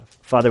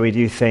Father, we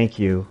do thank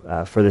you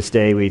for this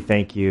day. We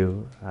thank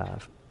you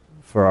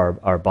for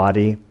our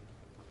body.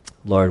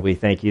 Lord, we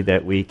thank you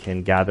that we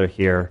can gather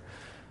here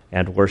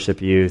and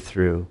worship you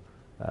through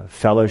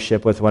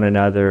fellowship with one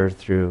another,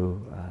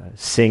 through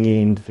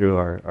singing, through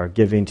our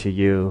giving to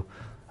you,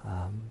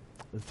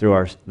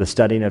 through the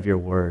studying of your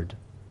word.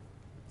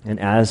 And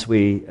as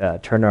we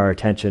turn our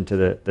attention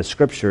to the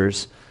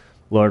scriptures,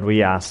 Lord,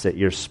 we ask that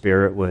your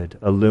Spirit would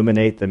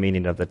illuminate the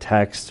meaning of the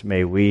text.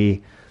 May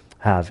we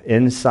have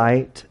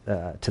insight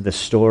to the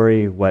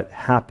story, what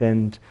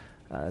happened,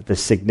 the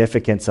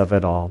significance of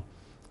it all,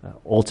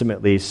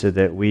 ultimately so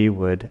that we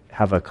would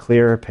have a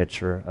clearer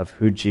picture of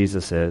who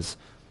Jesus is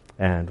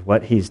and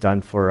what he's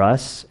done for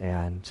us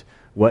and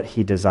what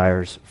he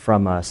desires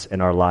from us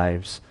in our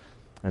lives.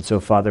 And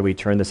so, Father, we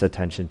turn this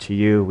attention to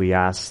you. We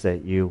ask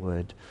that you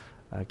would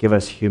give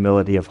us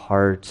humility of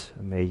heart.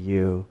 May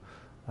you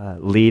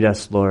lead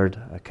us, Lord,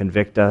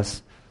 convict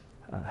us,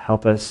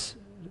 help us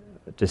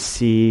to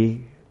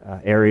see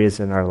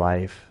areas in our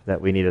life that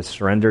we need to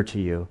surrender to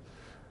you,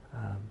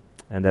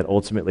 and that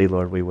ultimately,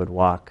 Lord, we would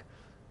walk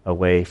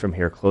away from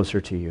here closer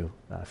to you,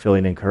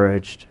 feeling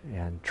encouraged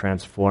and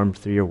transformed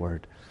through your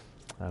word.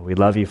 We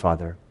love you,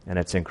 Father, and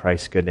it's in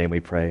Christ's good name we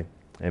pray.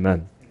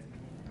 Amen.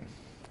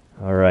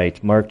 All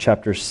right, Mark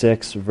chapter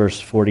 6,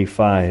 verse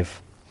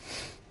 45.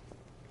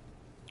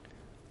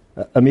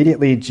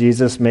 Immediately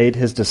Jesus made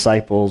his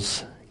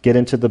disciples get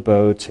into the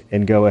boat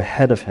and go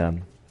ahead of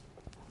him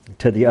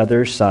to the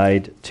other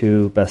side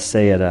to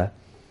Bethsaida,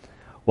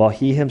 while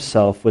he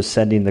himself was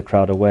sending the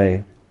crowd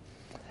away.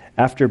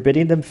 After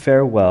bidding them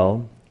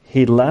farewell,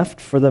 he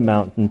left for the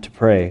mountain to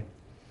pray.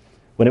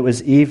 When it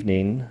was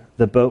evening,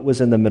 the boat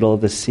was in the middle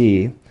of the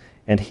sea,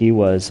 and he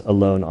was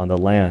alone on the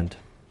land.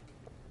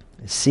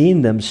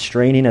 Seeing them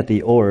straining at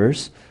the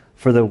oars,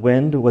 for the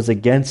wind was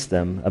against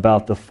them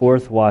about the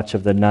fourth watch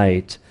of the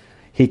night,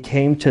 he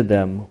came to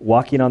them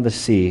walking on the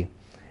sea,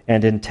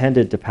 and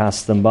intended to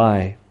pass them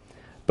by.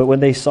 But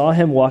when they saw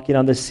him walking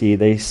on the sea,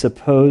 they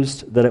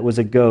supposed that it was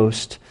a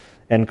ghost,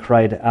 and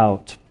cried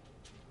out.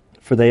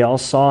 For they all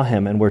saw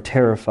him and were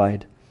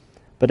terrified.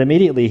 But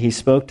immediately he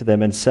spoke to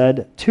them and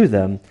said to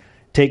them,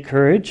 "Take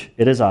courage,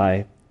 it is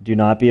I. Do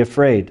not be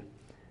afraid."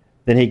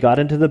 Then he got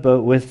into the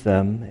boat with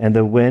them, and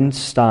the wind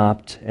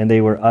stopped, and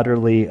they were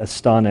utterly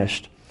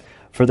astonished,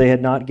 for they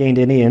had not gained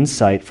any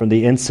insight from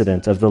the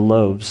incident of the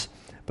loaves,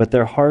 but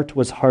their heart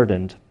was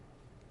hardened.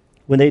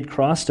 When they'd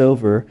crossed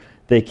over,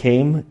 they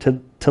came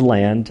to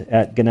land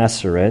at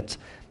Gennesaret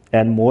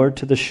and moored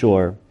to the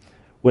shore.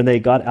 When they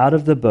got out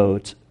of the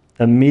boat,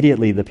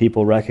 immediately the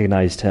people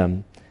recognized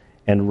him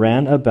and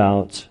ran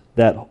about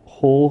that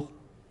whole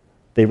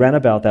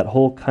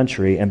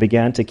country and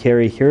began to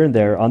carry here and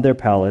there on their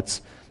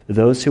pallets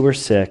those who were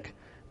sick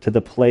to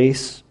the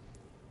place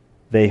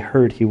they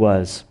heard he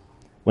was.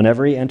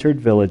 Whenever he entered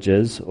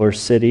villages or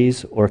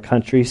cities or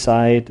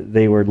countryside,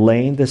 they were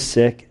laying the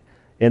sick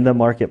in the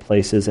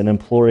marketplaces and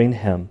imploring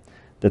him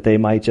that they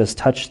might just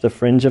touch the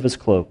fringe of his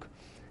cloak.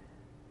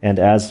 And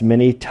as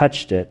many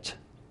touched it,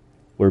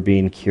 were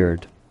being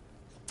cured.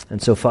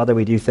 And so, Father,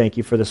 we do thank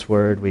you for this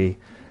word. We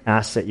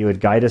ask that you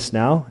would guide us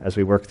now as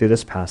we work through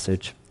this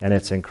passage. And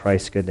it's in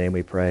Christ's good name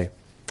we pray.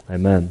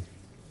 Amen.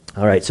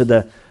 All right, so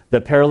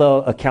the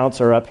parallel accounts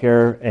are up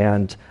here,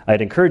 and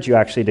I'd encourage you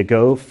actually to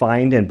go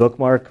find and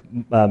bookmark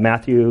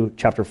Matthew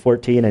chapter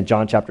 14 and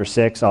John chapter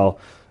 6. I'll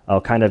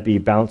kind of be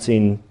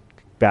bouncing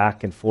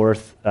back and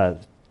forth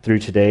through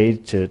today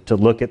to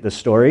look at the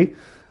story.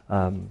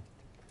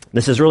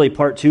 This is really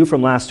part 2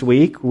 from last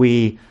week.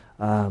 We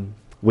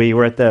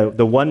were at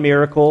the one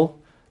miracle.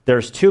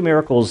 There's 2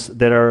 miracles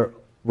that are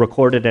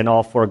recorded in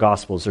all 4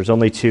 Gospels. There's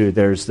only 2.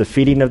 There's the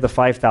feeding of the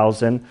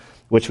 5,000,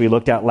 which we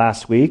looked at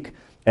last week,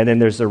 and then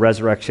there's the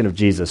resurrection of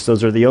Jesus.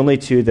 Those are the only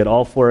 2 that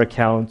all 4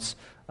 accounts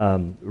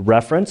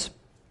reference.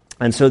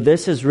 And so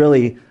this is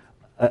really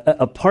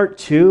a part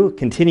 2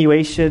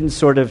 continuation,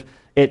 sort of.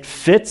 It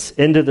fits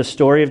into the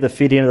story of the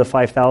feeding of the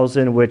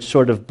 5,000, which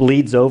sort of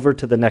bleeds over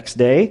to the next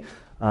day,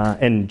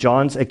 and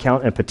John's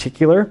account in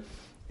particular.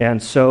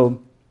 And so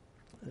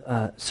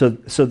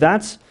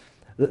that's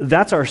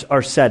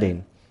our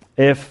setting.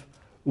 If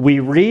we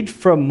read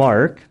from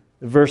Mark,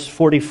 verse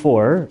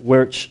 44,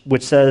 which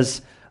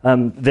says,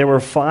 there were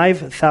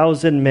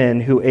 5,000 men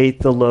who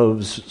ate the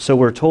loaves. So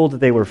we're told that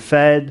they were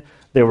fed,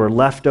 there were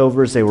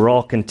leftovers, they were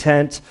all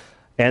content.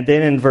 And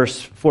then in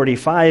verse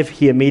 45,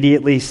 he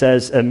immediately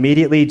says,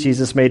 immediately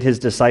Jesus made his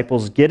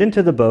disciples get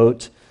into the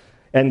boat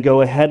and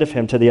go ahead of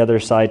him to the other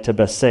side to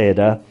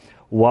Bethsaida,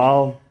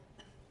 while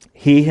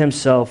he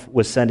himself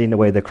was sending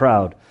away the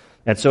crowd.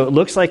 And so it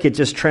looks like it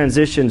just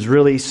transitions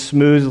really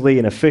smoothly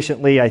and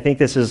efficiently. I think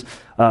this is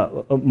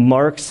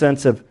Mark's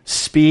sense of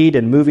speed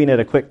and moving at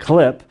a quick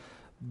clip.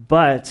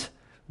 But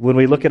when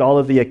we look at all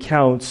of the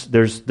accounts,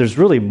 there's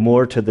really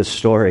more to this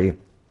story.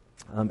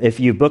 If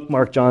you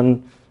bookmark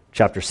John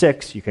chapter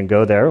 6, you can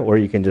go there, or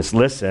you can just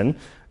listen.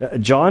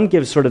 John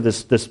gives sort of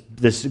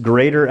this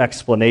greater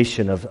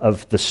explanation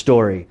of the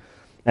story.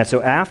 And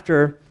so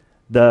after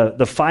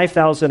the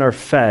 5,000 are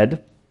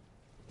fed,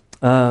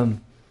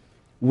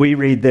 we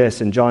read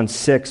this in John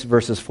 6,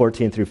 verses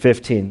 14 through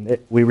 15.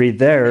 We read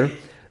there,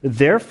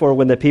 therefore,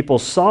 when the people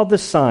saw the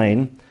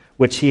sign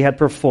which he had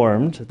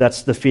performed,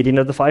 that's the feeding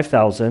of the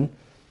 5,000,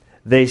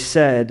 they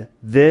said,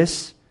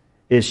 this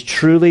is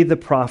truly the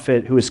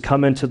prophet who has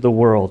come into the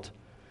world.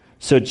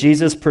 So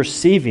Jesus,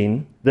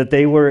 perceiving that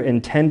they were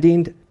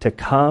intending to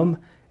come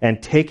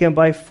and take him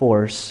by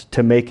force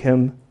to make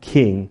him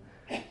king,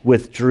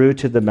 withdrew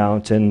to the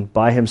mountain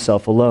by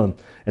himself alone.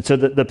 And so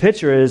the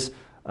picture is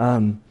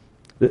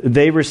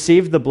they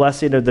received the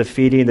blessing of the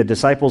feeding. The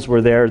disciples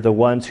were there, the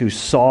ones who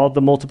saw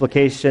the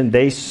multiplication.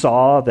 They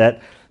saw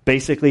that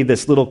basically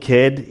this little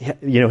kid,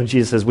 when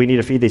Jesus says, we need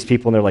to feed these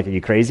people, and they're like, are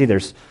you crazy?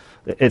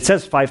 It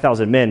says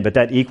 5,000 men, but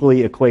that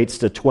equally equates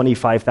to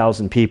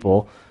 25,000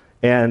 people.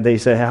 And they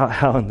say,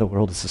 how in the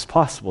world is this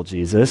possible,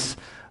 Jesus?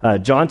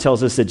 John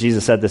tells us that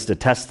Jesus said this to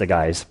test the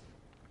guys.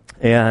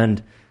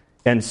 And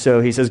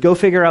so he says, go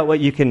figure out what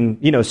you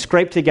can,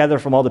 scrape together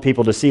from all the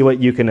people to see what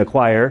you can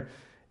acquire.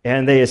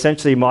 And they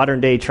essentially,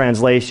 modern day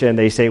translation,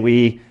 they say,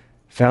 we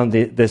found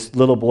this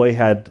little boy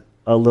had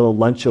a little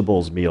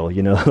Lunchables meal,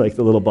 like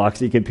the little box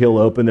that you can peel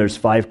open. There's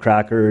 5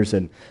 crackers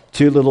and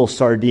 2 little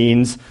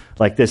sardines.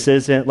 Like, this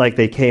isn't like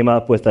they came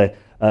up with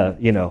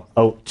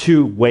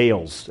 2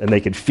 whales and they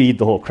could feed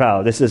the whole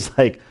crowd. This is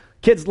like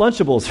kids'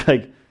 Lunchables.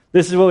 Like,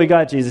 this is what we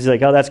got, Jesus. He's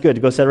like, oh, that's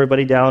good. Go set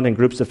everybody down in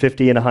groups of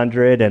 50 and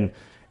 100.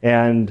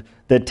 And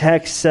the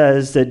text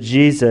says that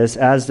Jesus,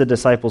 as the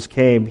disciples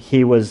came,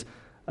 he was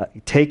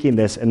taking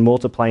this and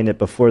multiplying it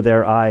before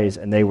their eyes,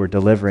 and they were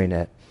delivering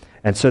it.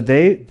 And so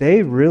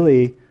they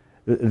really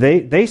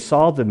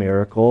saw the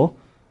miracle.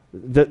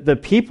 The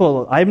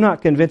people, I'm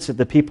not convinced that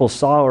the people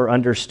saw or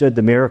understood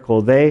the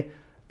miracle. They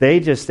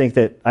just think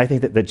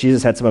that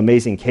Jesus had some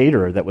amazing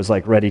caterer that was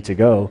like ready to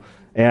go.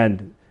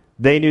 And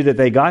they knew that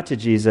they got to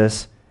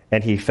Jesus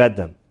and he fed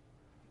them.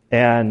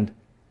 And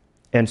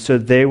so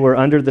they were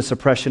under the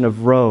suppression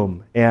of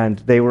Rome, and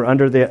they were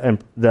under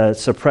the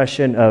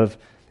suppression of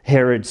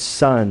Herod's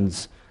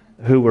sons,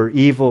 who were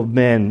evil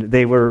men.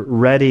 They were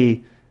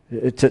ready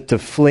to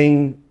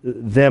fling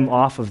them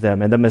off of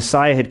them, and the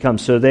Messiah had come,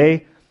 so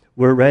they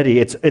were ready.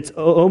 It's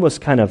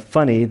almost kind of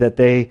funny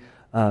that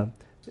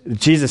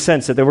Jesus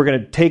sensed that they were going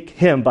to take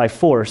him by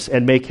force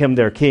and make him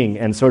their king,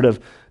 and sort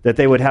of that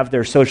they would have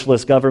their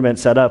socialist government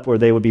set up where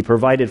they would be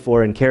provided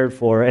for and cared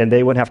for, and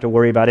they wouldn't have to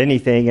worry about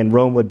anything, and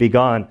Rome would be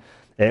gone,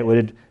 and it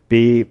would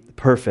be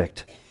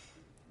perfect.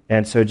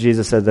 And so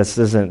Jesus said, this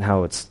is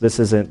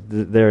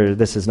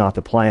not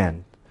the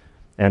plan.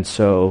 And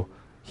so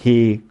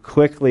he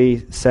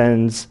quickly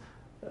sends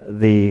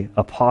the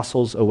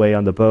apostles away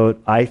on the boat.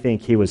 I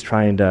think he was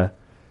trying to,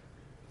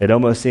 it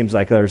almost seems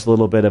like there's a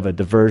little bit of a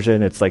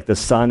diversion. It's like the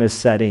sun is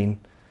setting.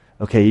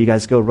 Okay, you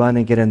guys go run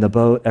and get in the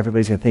boat.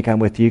 Everybody's going to think I'm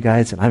with you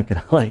guys, and I'm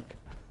going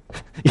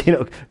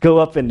to go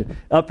up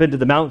into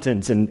the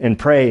mountains and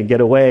pray and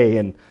get away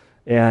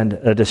and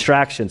a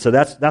distraction. So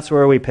that's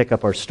where we pick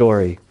up our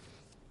story.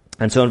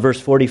 And so in verse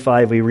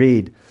 45 we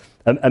read,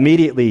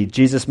 immediately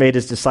Jesus made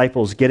his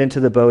disciples get into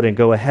the boat and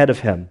go ahead of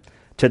him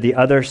to the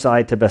other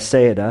side to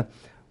Bethsaida,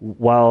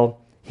 while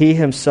he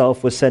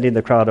himself was sending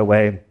the crowd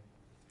away.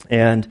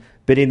 And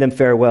bidding them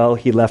farewell,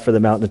 he left for the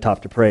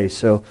mountaintop to pray.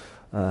 So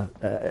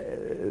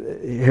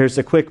here's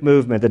a quick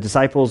movement. The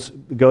disciples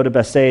go to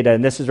Bethsaida,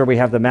 and this is where we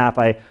have the map.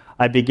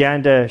 I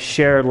began to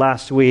share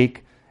last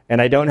week,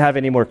 and I don't have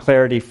any more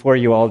clarity for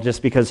you all,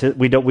 just because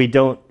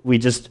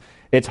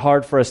it's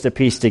hard for us to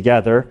piece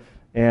together.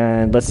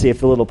 And let's see if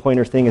the little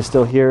pointer thing is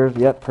still here.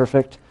 Yep,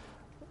 perfect.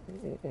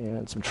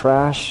 And some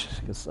trash.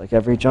 It's like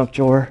every junk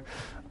drawer.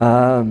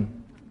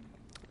 And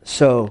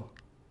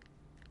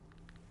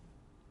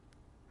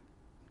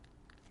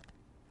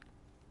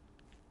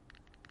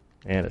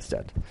it's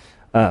dead.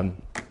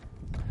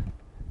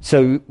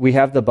 So we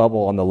have the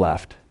bubble on the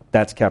left.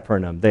 That's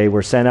Capernaum. They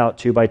were sent out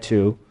 2 by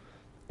 2.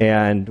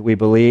 And we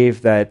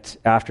believe that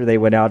after they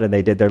went out and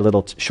they did their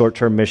little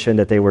short-term mission,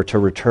 that they were to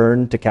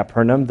return to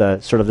Capernaum,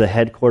 the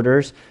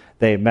headquarters.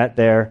 They met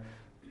there.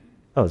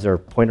 Oh, is there a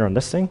pointer on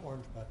this thing?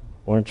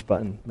 Orange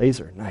button.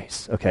 Laser.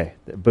 Nice. Okay.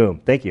 Boom.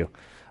 Thank you.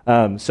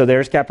 So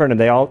there's Capernaum.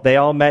 They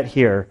all met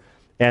here.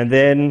 And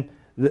then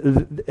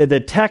the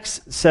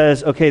text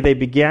says, okay, they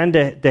began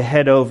to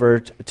head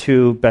over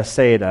to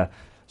Bethsaida.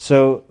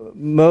 So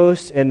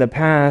most in the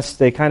past,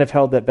 they kind of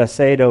held that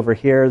Bethsaida over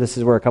here, this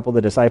is where a couple of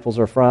the disciples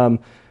are from.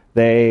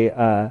 They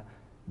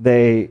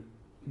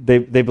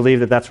believe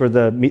that that's where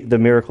the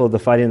miracle of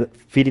the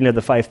feeding of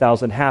the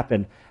 5,000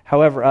 happened.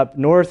 However, up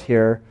north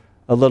here,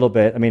 a little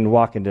bit,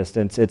 walking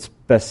distance, it's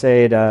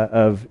Bethsaida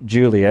of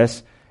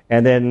Julius.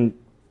 And then,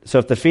 so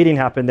if the feeding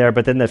happened there,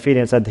 but then the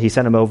feeding said he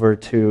sent him over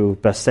to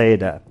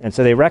Bethsaida. And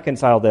so they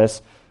reconcile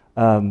this.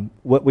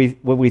 What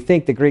we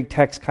think the Greek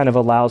text kind of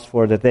allows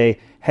for, that they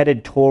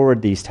headed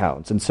toward these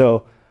towns. And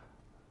so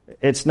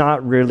it's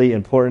not really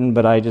important,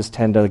 but I just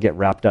tend to get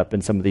wrapped up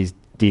in some of these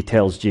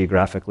details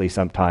geographically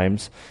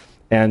sometimes.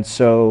 And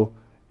so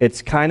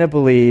it's kind of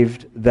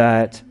believed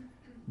that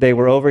they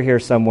were over here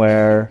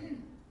somewhere,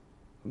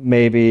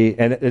 maybe,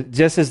 and it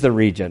just is the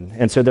region.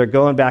 And so they're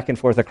going back and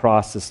forth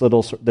across this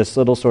little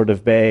sort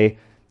of bay.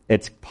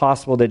 It's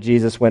possible that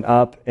Jesus went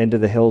up into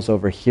the hills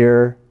over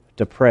here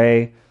to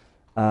pray.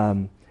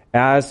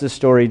 As the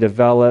story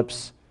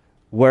develops,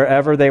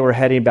 wherever they were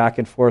heading back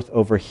and forth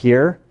over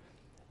here,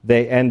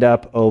 they end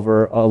up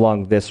over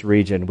along this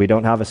region. We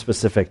don't have a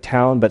specific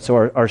town, but so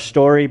our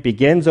story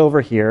begins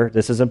over here.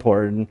 This is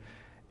important,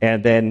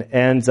 and then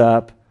ends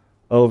up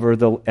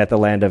over at the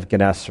land of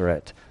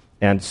Gennesaret.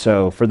 And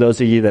so for those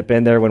of you that have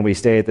been there when we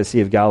stay at the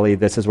Sea of Galilee,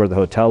 this is where the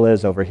hotel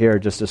is over here,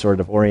 just to sort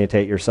of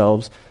orientate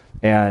yourselves.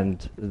 And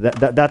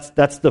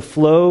that's the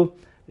flow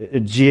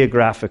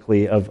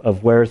geographically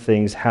of where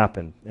things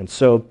happen. And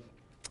so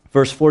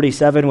verse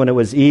 47, when it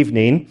was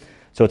evening,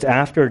 so it's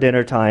after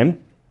dinner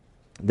time,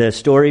 the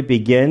story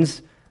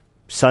begins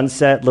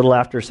sunset, little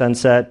after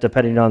sunset,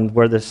 depending on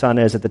where the sun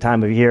is at the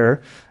time of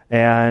year.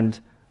 And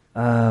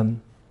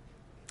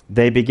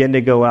they begin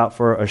to go out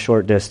for a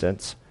short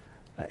distance.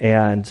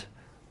 And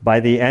by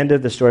the end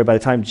of the story, by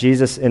the time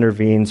Jesus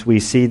intervenes, we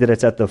see that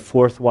it's at the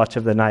fourth watch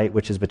of the night,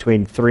 which is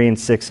between 3 and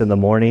 6 in the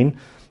morning.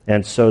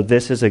 And so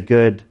this is a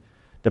good,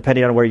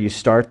 depending on where you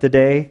start the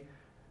day,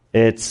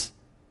 it's,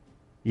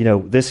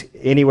 this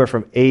anywhere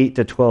from 8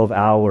 to 12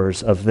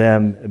 hours of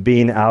them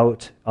being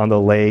out on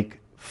the lake,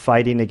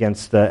 fighting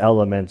against the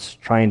elements,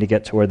 trying to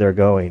get to where they're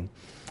going.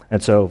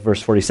 And so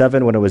verse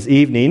 47, when it was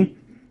evening,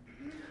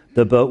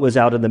 the boat was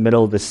out in the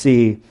middle of the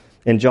sea.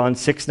 In John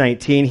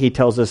 6:19, he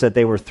tells us that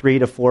they were 3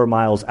 to 4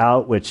 miles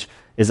out, which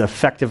is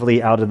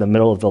effectively out in the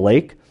middle of the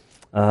lake.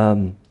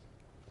 In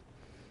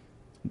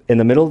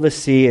the middle of the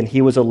sea, and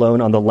he was alone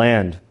on the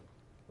land.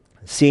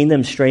 Seeing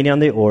them straining on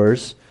the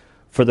oars,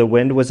 for the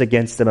wind was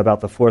against them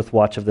about the fourth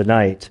watch of the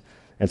night.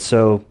 And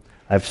so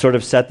I've sort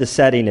of set the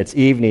setting. It's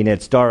evening,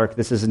 it's dark,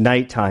 this is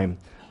nighttime.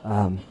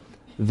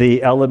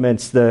 The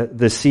elements,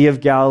 the Sea of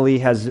Galilee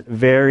has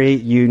very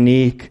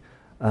unique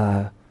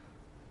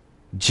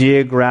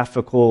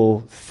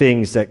geographical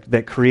things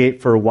that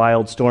create for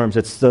wild storms.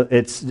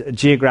 It's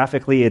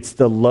geographically, it's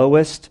the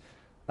lowest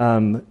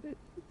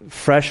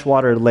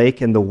freshwater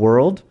lake in the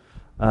world.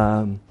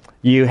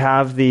 You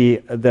have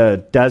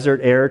the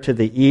desert air to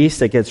the east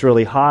that gets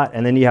really hot,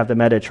 and then you have the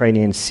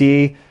Mediterranean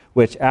Sea,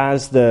 which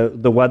as the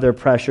weather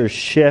pressures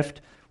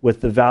shift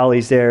with the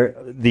valleys there,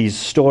 these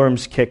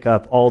storms kick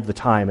up all the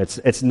time.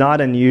 It's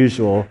not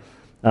unusual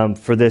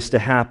for this to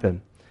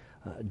happen.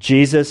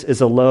 Jesus is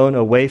alone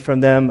away from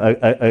them,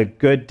 a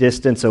good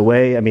distance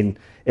away. I mean,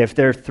 if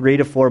they're 3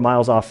 to 4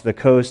 miles off the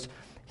coast,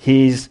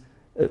 he's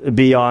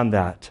beyond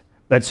that.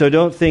 And so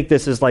don't think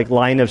this is like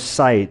line of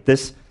sight.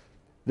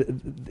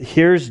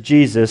 Here's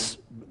Jesus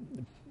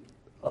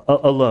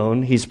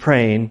alone. He's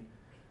praying.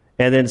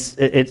 And then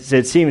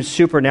it seems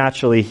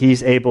supernaturally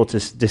he's able to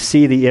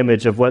see the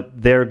image of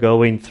what they're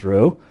going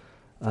through.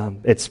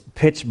 It's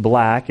pitch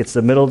black. It's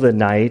the middle of the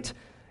night.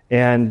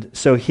 And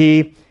so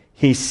he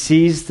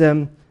sees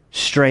them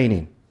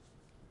straining.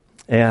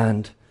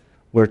 And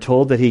we're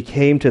told that he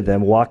came to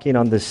them walking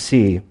on the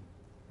sea,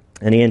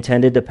 and he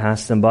intended to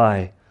pass them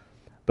by.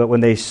 But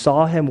when they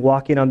saw him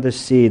walking on the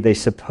sea, they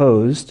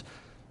supposed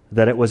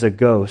that it was a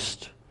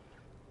ghost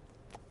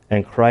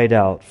and cried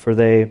out, for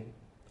they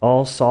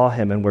all saw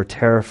him and were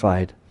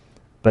terrified.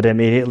 But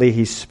immediately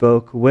he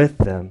spoke with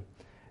them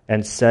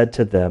and said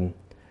to them,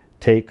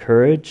 "Take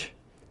courage,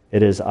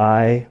 it is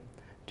I,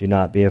 do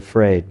not be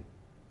afraid."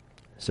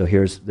 So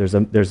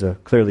there's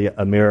clearly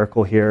a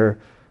miracle here.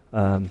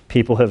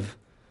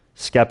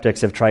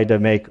 Skeptics have tried to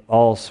make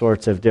all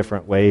sorts of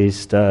different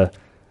ways to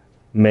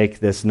make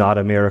this not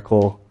a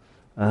miracle.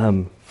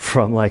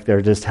 From like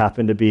there just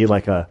happened to be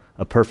like a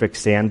perfect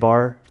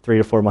sandbar 3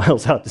 to 4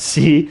 miles out to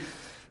sea.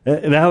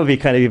 That would be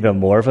kind of even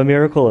more of a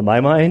miracle in my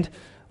mind.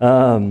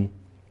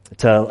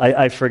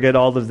 I forget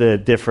all of the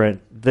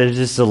different. There's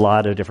just a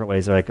lot of different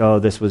ways. They're like, oh,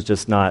 this is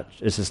just not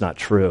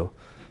true.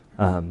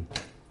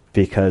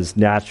 Because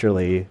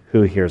naturally,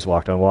 who here has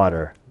walked on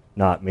water?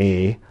 Not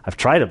me. I've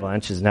tried a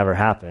bunch. It's never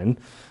happened.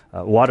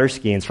 Water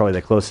skiing is probably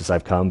the closest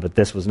I've come, but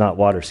this was not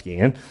water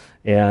skiing.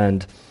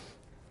 And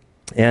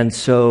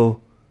so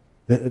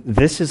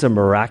this is a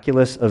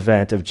miraculous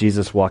event of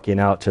Jesus walking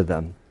out to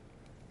them.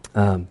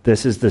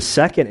 This is the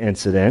second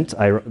incident,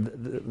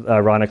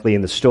 ironically,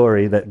 in the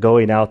story, that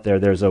going out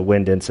there's a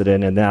wind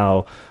incident, and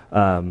now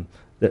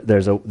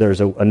there's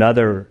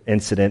another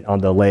incident on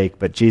the lake,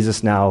 but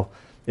Jesus now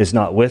is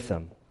not with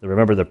them.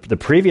 Remember the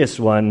previous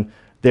one,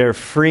 they're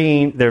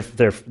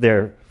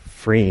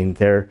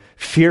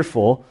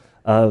fearful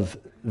of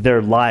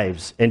their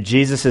lives, and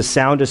Jesus is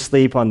sound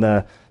asleep on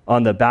the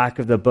back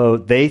of the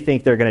boat. They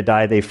think they're going to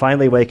die. They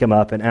finally wake him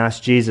up and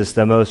ask Jesus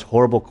the most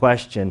horrible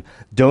question: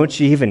 "Don't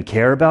you even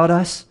care about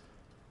us?"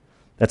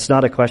 That's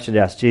not a question to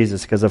ask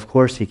Jesus, because of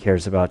course he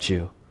cares about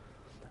you.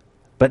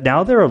 But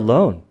now they're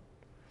alone,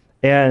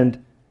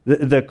 and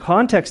the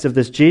context of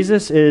this,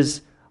 Jesus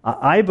is,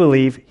 I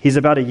believe he's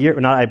about a year,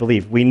 not I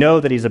believe, we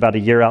know that he's about a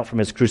year out from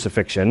his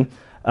crucifixion.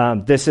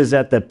 This is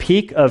at the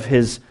peak of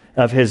his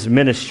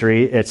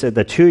ministry. It's at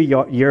the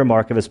 2-year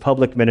mark of his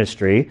public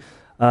ministry.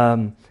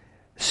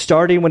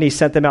 starting when he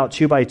sent them out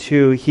 2 by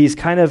 2, he's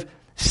kind of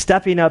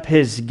stepping up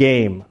his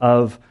game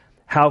of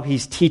how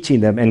he's teaching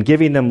them and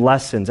giving them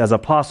lessons as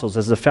apostles,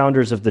 as the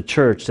founders of the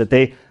church, that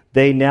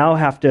they now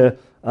have to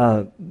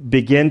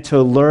begin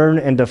to learn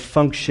and to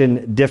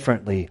function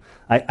differently.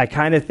 I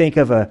kind of think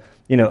of a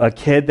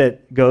kid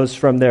that goes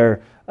from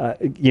their,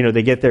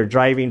 they get their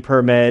driving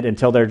permit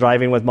until they're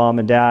driving with mom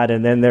and dad,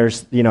 and then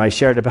there's, I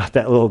shared about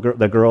that little girl,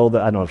 the girl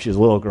that, I don't know if she was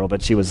a little girl,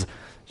 but she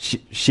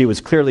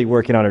was clearly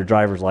working on her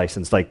driver's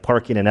license, like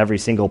parking in every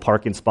single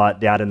parking spot,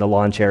 dad in the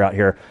lawn chair out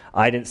here.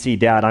 I didn't see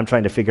dad. I'm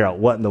trying to figure out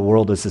what in the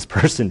world is this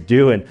person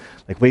doing.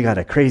 Like, we got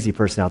a crazy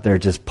person out there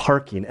just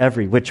parking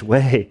every which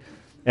way.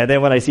 And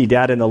then when I see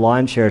dad in the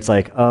lawn chair, it's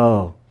like,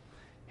 oh.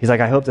 He's like,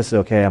 I hope this is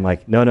okay. I'm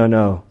like,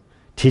 no.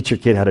 Teach your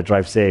kid how to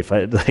drive safe.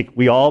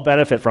 We all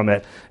benefit from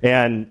it.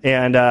 And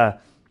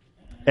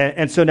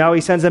so now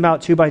he sends them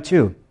out 2 by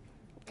 2.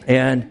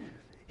 And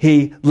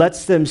he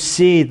lets them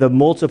see the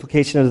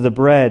multiplication of the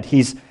bread.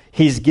 He's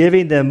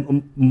giving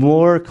them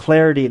more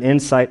clarity and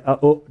insight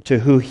to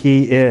who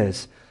he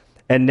is.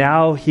 And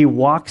now he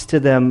walks to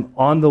them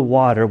on the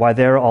water while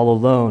they're all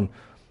alone.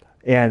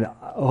 And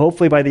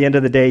hopefully by the end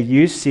of the day,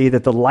 you see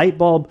that the light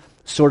bulb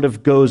sort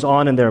of goes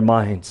on in their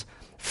minds.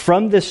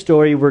 From this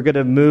story, we're going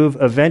to move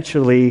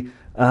eventually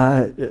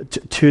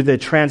to the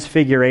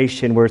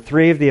transfiguration, where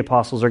 3 of the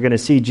apostles are going to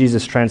see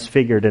Jesus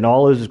transfigured in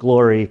all his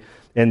glory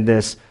in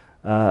this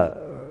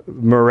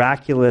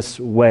miraculous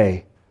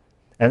way.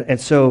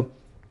 And so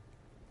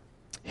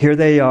here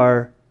they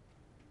are.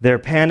 They're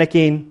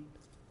panicking.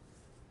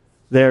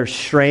 They're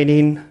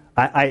straining.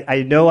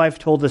 I know I've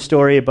told the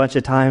story a bunch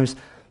of times,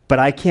 but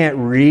I can't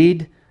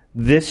read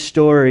this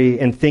story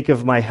and think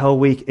of my Hell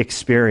Week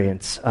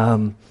experience.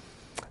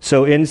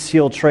 So in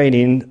SEAL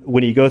training,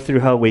 when you go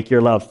through Hell Week,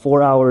 you're allowed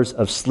 4 hours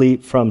of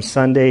sleep from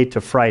Sunday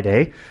to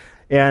Friday.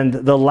 And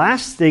the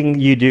last thing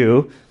you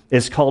do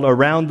is called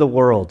Around the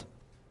World.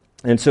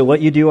 And so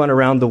what you do on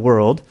Around the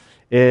World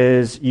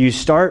is you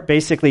start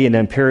basically in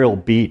Imperial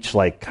Beach,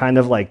 kind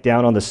of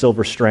down on the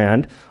Silver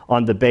Strand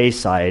on the bay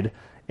side.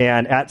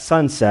 And at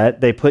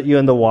sunset, they put you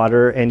in the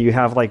water and you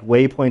have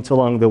waypoints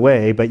along the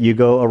way, but you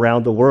go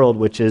around the world,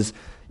 which is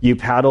you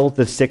paddle,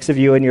 the 6 of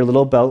you in your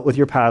little boat with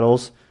your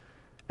paddles,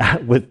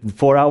 with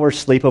 4 hours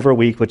sleep over a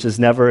week, which is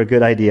never a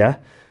good idea.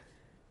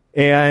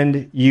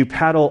 And you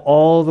paddle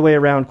all the way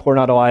around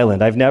Coronado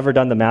Island. I've never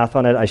done the math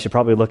on it. I should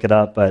probably look it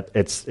up, but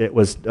it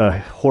was a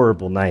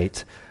horrible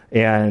night.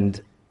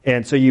 And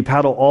so you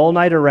paddle all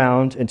night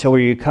around until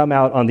where you come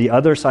out on the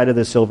other side of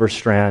the Silver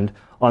Strand,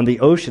 on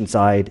the ocean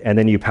side, and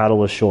then you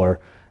paddle ashore.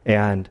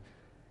 And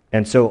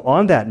so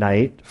on that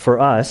night, for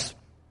us,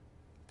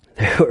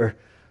 there were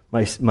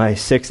my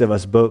 6 of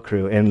us boat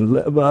crew, and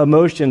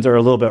emotions are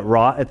a little bit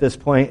raw at this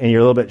point, and you're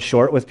a little bit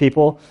short with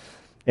people.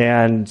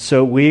 And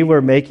so we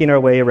were making our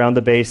way around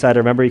the bayside. I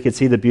remember you could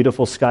see the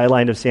beautiful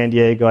skyline of San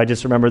Diego. I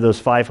just remember those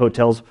 5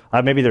 hotels.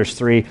 Maybe there's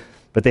 3,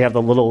 but they have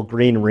the little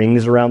green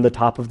rings around the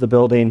top of the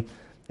building.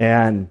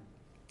 And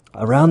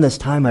around this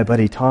time, my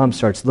buddy Tom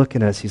starts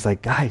looking at us. He's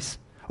like, guys.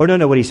 Or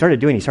no, what he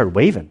started doing, he started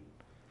waving.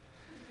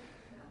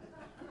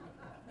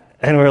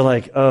 And we're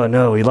like, oh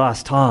no, we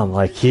lost Tom.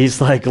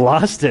 He's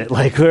lost it.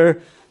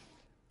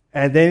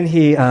 And then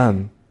he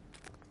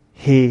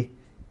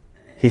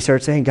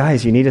starts saying,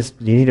 guys, you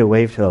need to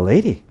wave to the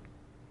lady.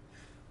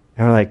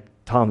 And we're like,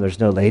 Tom, there's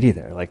no lady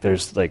there.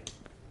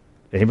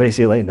 Anybody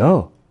see a lady?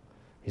 No.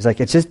 He's like,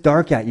 it's just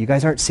dark out. You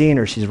guys aren't seeing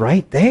her. She's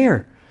right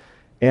there.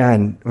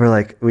 And we're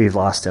like, we've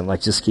lost him.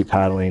 Just keep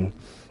paddling.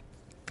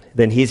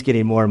 Then he's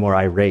getting more and more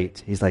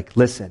irate. He's like,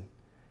 listen,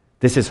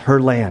 this is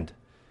her land.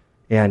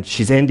 And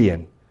she's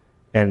Indian.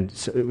 And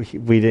so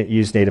we didn't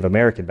use Native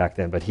American back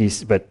then, but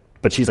she's like,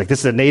 this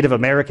is a Native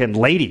American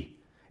lady.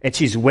 And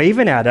she's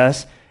waving at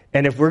us.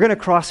 And if we're going to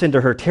cross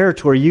into her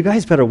territory, you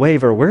guys better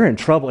wave or we're in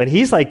trouble. And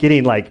he's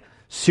getting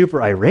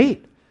super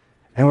irate.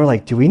 And we're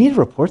like, do we need to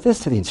report this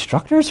to the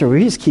instructors or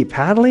we just keep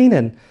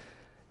paddling?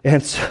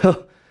 And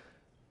so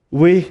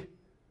we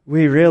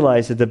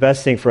realized that the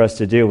best thing for us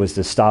to do was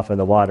to stop in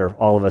the water,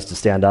 all of us to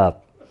stand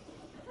up.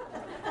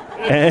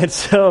 And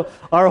so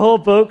our whole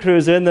boat crew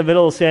is in the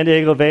middle of San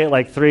Diego Bay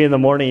at 3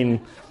 a.m,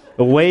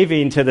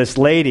 waving to this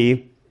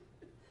lady.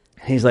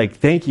 He's like,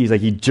 thank you. He's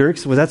like, you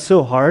jerks, was that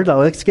so hard?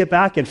 Let's get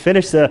back and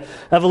finish the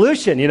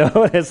evolution,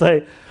 And it's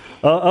like,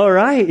 oh, all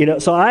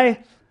right, So I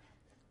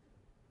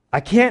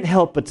can't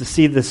help but to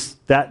see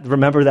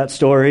remember that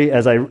story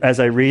as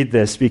I read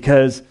this,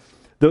 because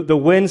the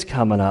wind's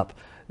coming up.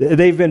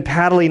 They've been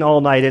paddling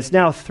all night. It's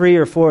now 3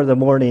 or 4 in the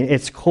morning.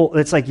 It's cold.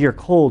 It's you're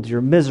cold,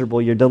 you're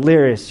miserable, you're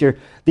delirious.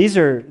 These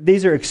are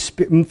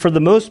for the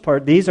most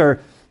part, these are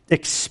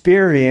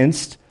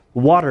experienced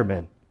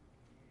watermen.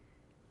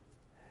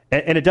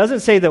 And it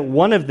doesn't say that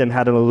one of them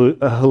had a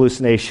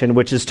hallucination,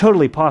 which is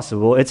totally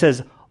possible. It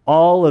says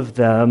all of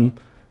them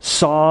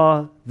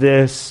saw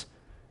this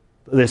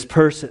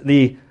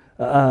person.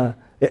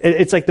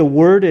 It's like the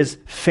word is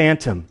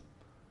phantom.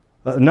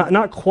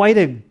 Not quite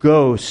a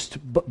ghost,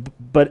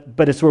 but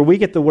it's where we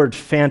get the word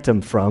phantom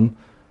from.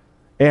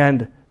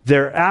 And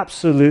they're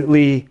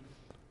absolutely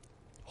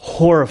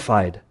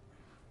horrified.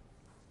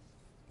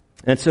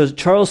 And so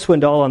Charles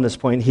Swindoll on this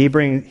point, he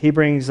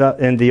brings up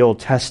in the Old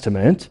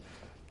Testament,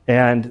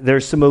 and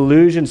there's some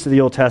allusions to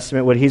the Old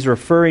Testament. What he's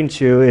referring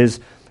to is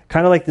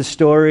kind of like the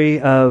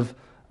story of,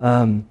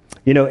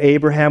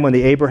 Abraham, when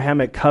the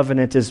Abrahamic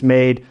covenant is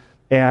made,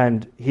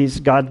 and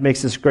God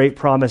makes this great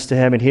promise to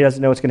him, and he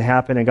doesn't know what's going to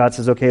happen, and God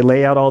says, okay,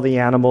 lay out all the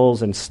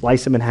animals and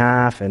slice them in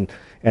half, and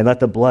let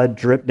the blood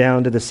drip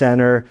down to the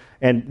center.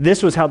 And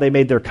this was how they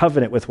made their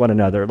covenant with one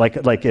another.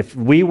 Like if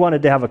we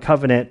wanted to have a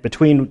covenant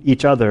between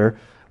each other,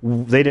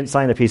 they didn't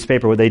sign a piece of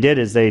paper. What they did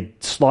is they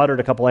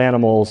slaughtered a couple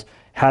animals,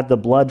 had the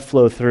blood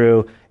flow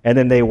through, and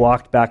then they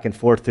walked back and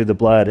forth through the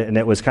blood. And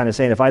it was kind of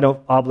saying, if I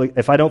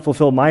don't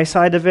fulfill my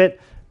side of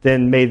it,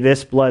 then may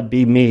this blood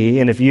be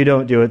me. And if you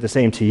don't do it, the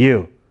same to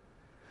you.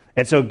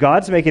 And so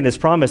God's making this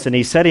promise, and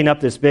he's setting up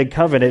this big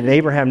covenant. And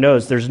Abraham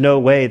knows there's no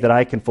way that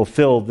I can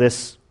fulfill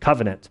this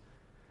covenant.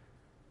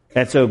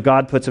 And so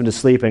God puts him to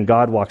sleep, and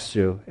God walks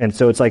through. And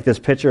so it's like this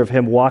picture of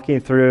him walking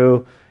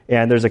through.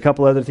 And there's a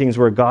couple other things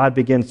where God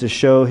begins to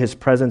show his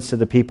presence to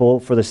the people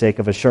for the sake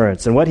of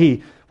assurance. And what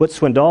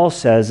Swindoll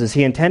says is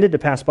he intended to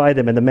pass by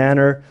them in the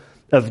manner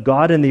of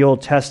God in the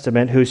Old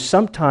Testament, who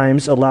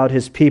sometimes allowed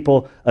his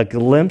people a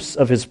glimpse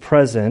of his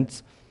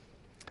presence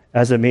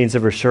as a means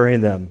of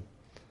assuring them.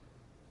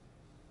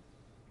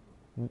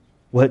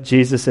 What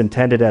Jesus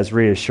intended as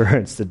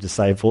reassurance, the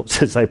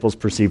disciples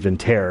perceived in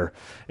terror.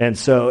 And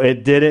so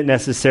it didn't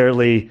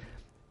necessarily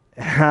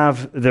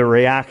have the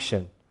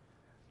reaction.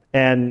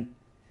 And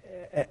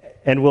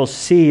we'll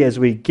see as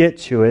we get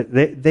to it,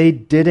 they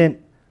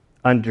didn't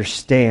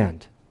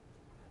understand.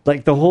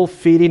 Like the whole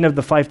feeding of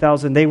the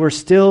 5,000, they were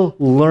still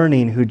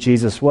learning who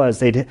Jesus was.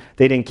 They'd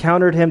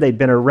encountered him, they'd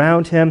been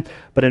around him,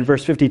 but in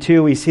verse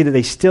 52, we see that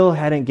they still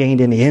hadn't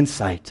gained any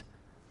insight.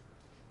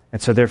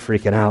 And so they're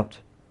freaking out.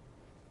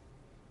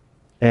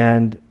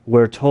 And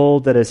we're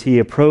told that as he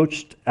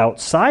approached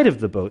outside of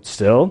the boat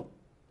still,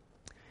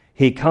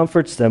 he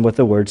comforts them with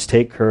the words,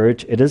 "Take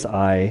courage, it is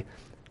I,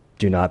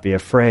 do not be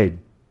afraid."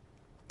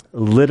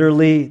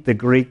 Literally, the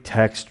Greek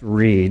text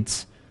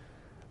reads,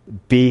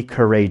 "Be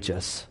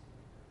courageous.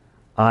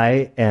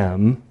 I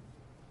am,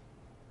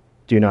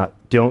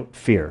 don't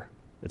fear."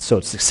 So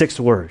it's 6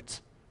 words.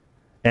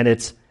 And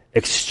it's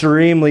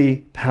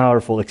extremely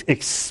powerful,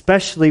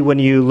 especially when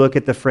you look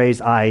at the phrase,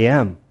 "I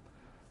am."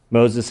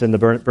 Moses in the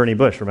burning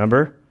bush,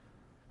 remember?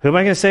 Who am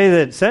I going to say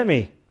that sent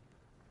me?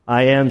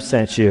 I am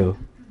sent you.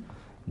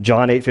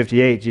 John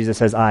 8:58, Jesus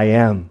says, "I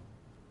am."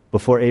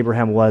 Before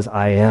Abraham was,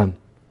 I am.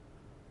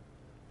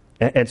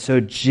 And so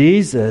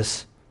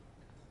Jesus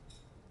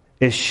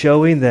is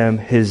showing them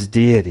his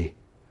deity.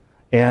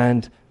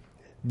 And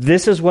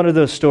this is one of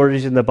those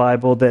stories in the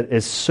Bible that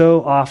is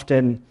so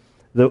often,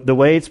 the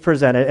way it's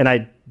presented, and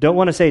I don't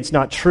want to say it's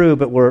not true,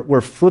 but we're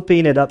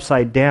flipping it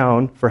upside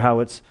down for how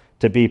it's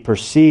to be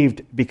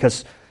perceived,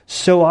 because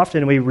so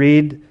often we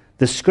read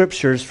the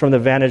scriptures from the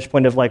vantage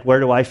point of like,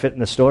 where do I fit in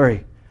the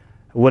story?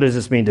 What does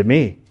this mean to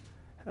me?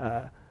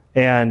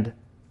 And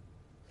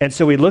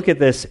so we look at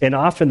this, and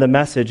often the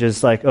message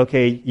is like,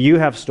 okay, you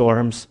have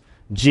storms.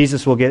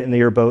 Jesus will get into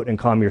your boat and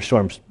calm your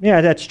storms.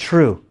 Yeah, that's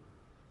true.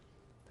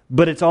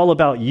 But it's all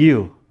about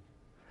you.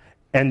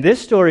 And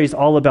this story is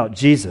all about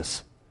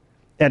Jesus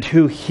and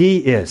who he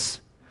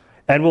is.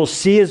 And we'll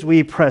see as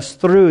we press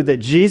through that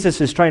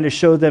Jesus is trying to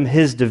show them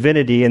his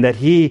divinity and that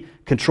he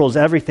controls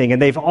everything.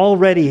 And they've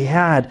already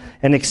had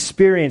and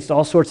experienced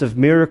all sorts of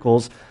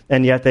miracles,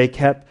 and yet they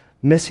kept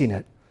missing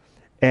it.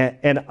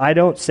 And I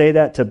don't say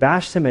that to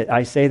bash them.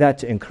 I say that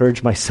to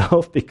encourage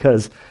myself,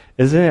 because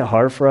isn't it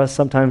hard for us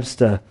sometimes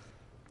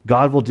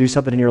God will do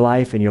something in your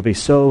life and you'll be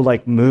so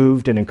like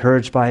moved and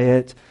encouraged by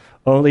it.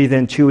 Only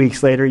then 2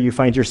 weeks later you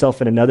find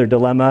yourself in another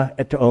dilemma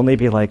to only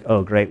be like,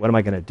 oh great, what am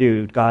I going to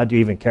do? God, do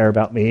you even care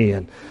about me?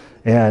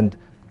 And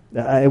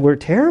we're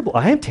terrible.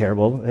 I am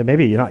terrible.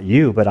 Maybe not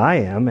you, but I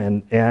am.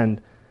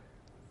 And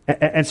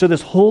so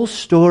this whole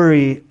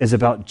story is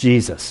about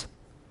Jesus.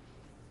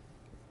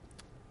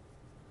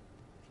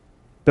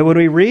 But when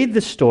we read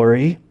the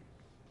story,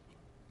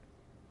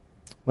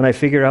 when I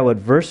figure out what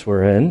verse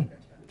we're in,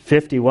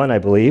 51, I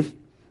believe.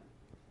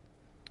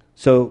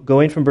 So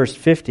going from verse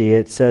 50,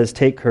 it says,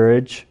 "Take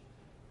courage,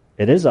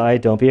 it is I,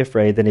 don't be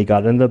afraid." Then he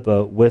got in the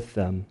boat with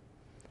them,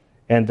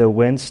 and the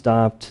wind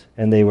stopped,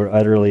 and they were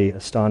utterly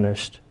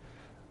astonished.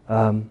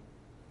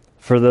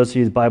 For those of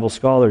you Bible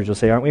scholars, you'll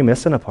say, aren't we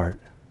missing a part?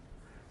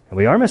 And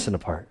we are missing a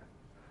part.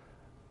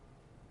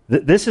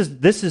 This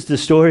is the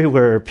story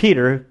where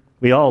Peter,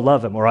 we all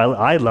love him, or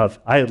I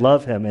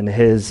love him, and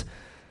his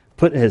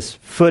putting his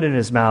foot in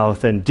his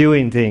mouth and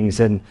doing things.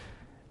 And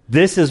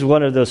this is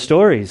one of those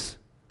stories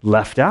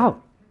left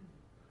out.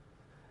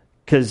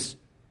 Because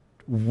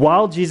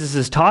while Jesus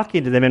is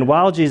talking to them and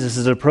while Jesus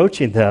is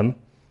approaching them,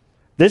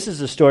 this is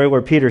a story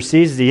where Peter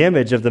sees the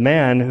image of the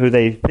man who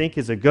they think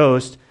is a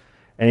ghost,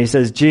 and he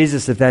says,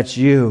 "Jesus, if that's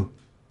you,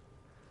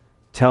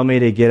 tell me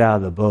to get out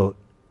of the boat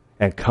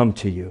and come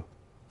to you."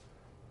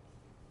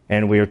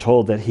 And we are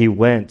told that he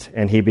went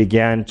and he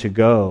began to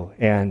go.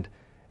 And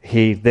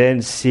he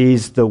then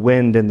sees the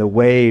wind and the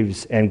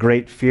waves, and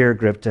great fear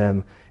gripped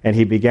him, and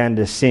he began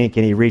to sink,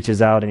 and he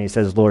reaches out and he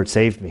says, Lord,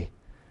 save me.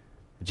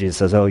 Jesus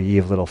says, oh, ye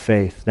of little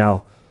faith.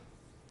 Now,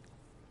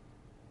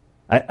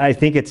 I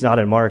think it's not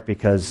in Mark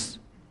because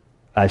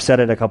I've said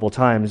it a couple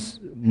times.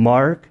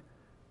 Mark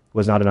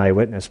was not an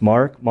eyewitness.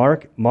 Mark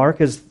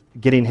is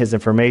getting his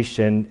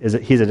information.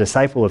 He's a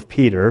disciple of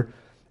Peter,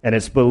 and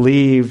it's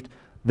believed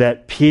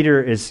that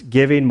Peter is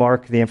giving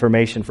Mark the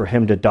information for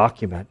him to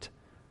document.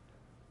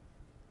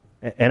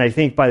 And I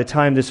think by the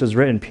time this was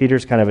written,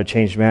 Peter's kind of a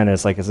changed man, and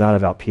it's not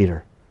about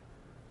Peter.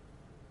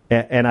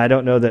 And I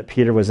don't know that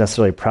Peter was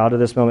necessarily proud of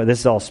this moment. This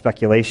is all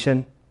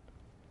speculation.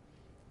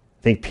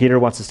 I think Peter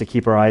wants us to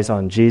keep our eyes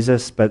on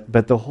Jesus, but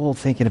the whole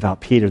thinking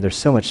about Peter, there's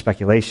so much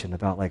speculation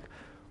about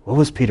what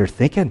was Peter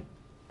thinking?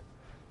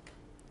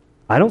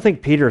 I don't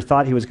think Peter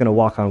thought he was going to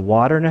walk on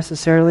water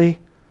necessarily.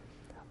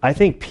 I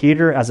think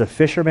Peter, as a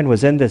fisherman,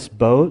 was in this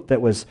boat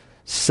that was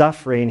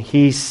suffering.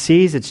 He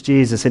sees it's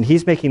Jesus, and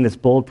he's making this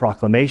bold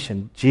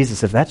proclamation.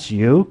 Jesus, if that's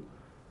you,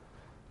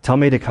 tell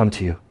me to come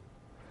to you.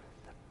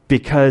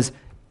 Because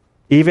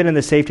even in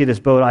the safety of this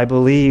boat, I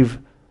believe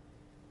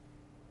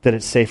that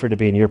it's safer to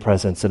be in your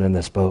presence than in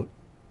this boat.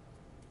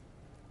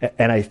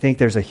 And I think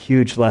there's a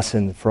huge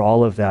lesson for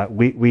all of that.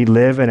 We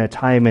live in a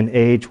time and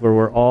age where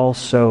we're all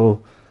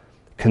so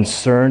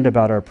concerned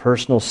about our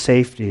personal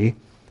safety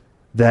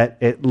that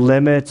it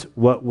limits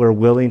what we're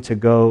willing to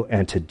go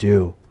and to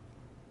do.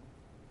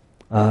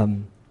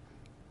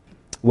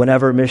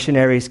 Whenever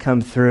missionaries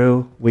come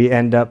through, we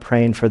end up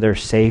praying for their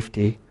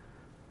safety.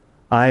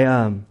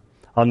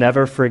 I'll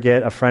never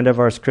forget a friend of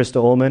ours, Krista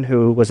Ullman,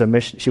 who was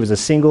she was a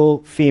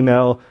single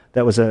female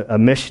that was a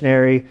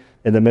missionary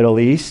in the Middle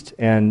East,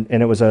 and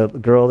it was a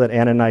girl that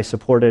Anna and I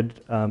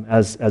supported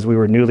as we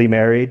were newly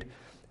married,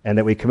 and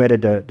that we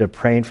committed to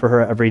praying for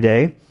her every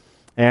day.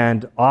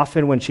 And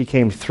often when she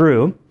came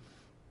through,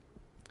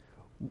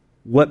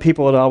 what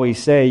people would always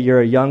say,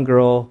 you're a young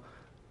girl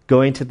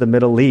going to the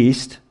Middle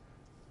East,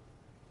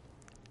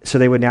 so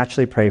they would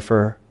naturally pray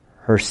for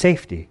her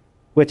safety,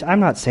 which I'm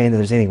not saying that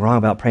there's anything wrong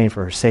about praying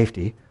for her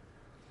safety,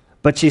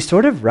 but she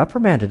sort of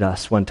reprimanded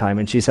us one time,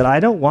 and she said, I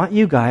don't want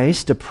you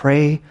guys to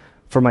pray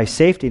for my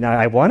safety. Now,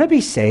 I want to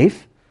be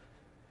safe.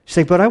 She's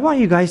like, but I want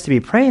you guys to be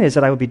praying is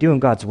that I would be doing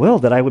God's will,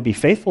 that I would be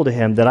faithful to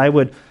him, that I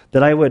would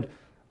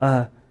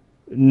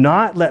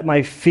not let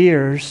my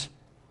fears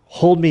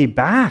hold me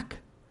back.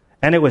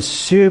 And it was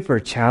super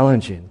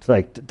challenging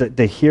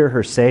to hear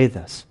her say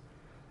this.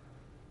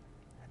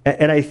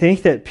 And I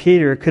think that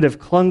Peter could have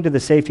clung to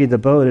the safety of the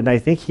boat, and I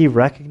think he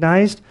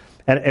recognized,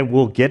 and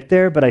we'll get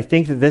there, but I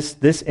think that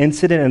this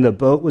incident in the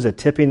boat was a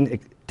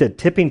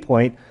tipping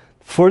point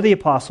for the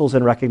apostles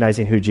in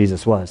recognizing who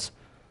Jesus was.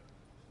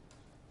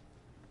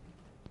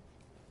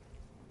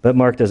 But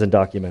Mark doesn't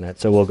document it,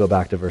 so we'll go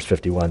back to verse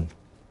 51.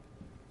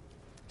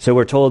 So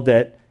we're told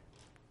that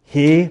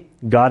he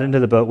got into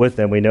the boat with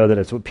them. We know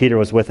that Peter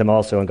was with him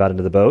also and got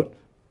into the boat.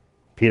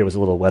 Peter was a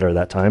little wetter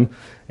that time.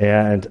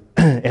 And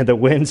the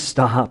wind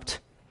stopped,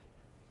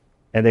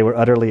 and they were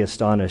utterly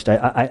astonished.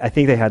 I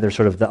think they had their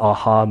sort of the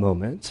aha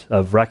moment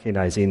of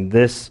recognizing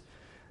this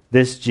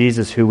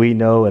Jesus who we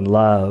know and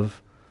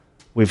love.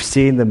 We've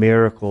seen the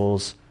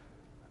miracles.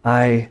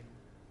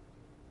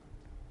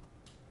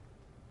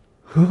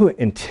 Who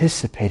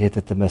anticipated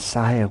that the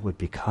Messiah would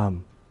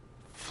become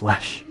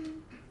flesh?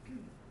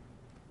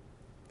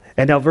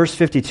 And now verse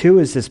 52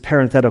 is this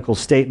parenthetical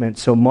statement.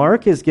 So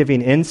Mark is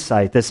giving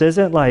insight. This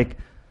isn't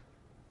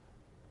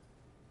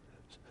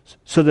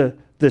so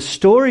the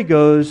story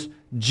goes,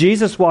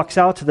 Jesus walks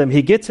out to them.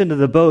 He gets into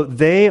the boat.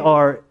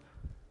 They're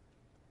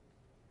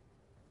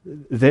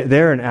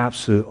in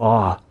absolute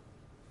awe.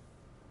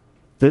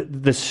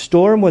 The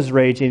storm was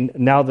raging.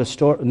 Now the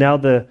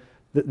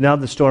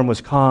storm was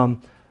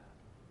calm.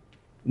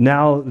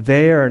 Now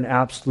they are in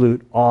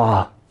absolute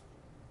awe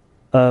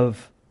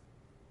of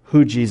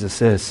who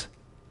Jesus is.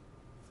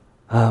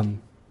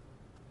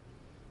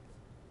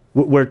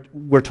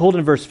 We're told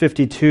in verse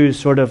 52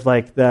 sort of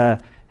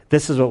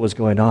this is what was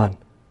going on.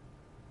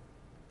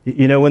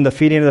 You know, when the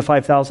feeding of the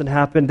 5,000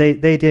 happened, they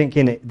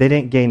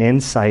didn't gain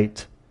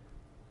insight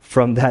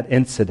from that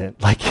incident.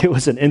 It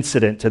was an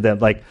incident to them.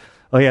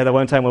 Oh yeah, the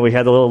one time when we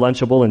had the little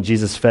Lunchable and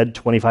Jesus fed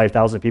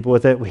 25,000 people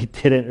with it, we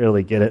didn't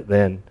really get it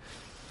then.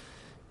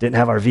 Didn't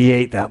have our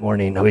V8 that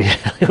morning.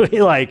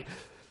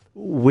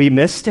 We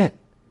missed it.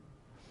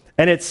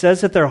 And it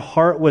says that their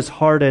heart was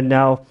hardened.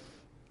 Now,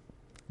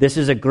 this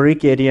is a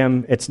Greek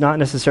idiom. It's not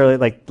necessarily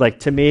like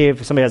to me,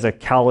 if somebody has a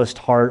calloused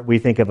heart, we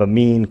think of a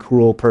mean,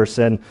 cruel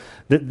person.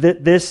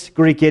 This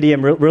Greek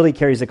idiom really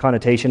carries the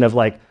connotation of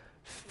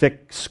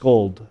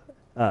thick-skulled,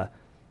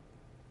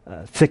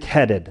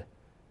 thick-headed,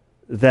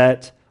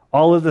 that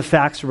all of the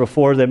facts were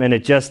before them and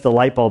the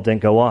light bulb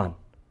didn't go on.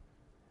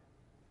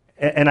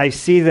 And I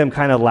see them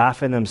kind of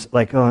laughing,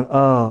 going,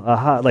 oh,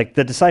 aha.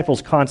 The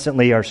disciples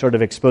constantly are sort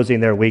of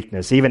exposing their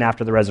weakness, even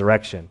after the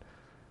resurrection,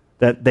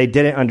 that they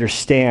didn't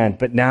understand,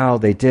 but now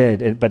they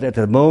did. But at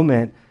the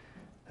moment,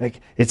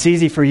 it's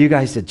easy for you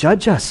guys to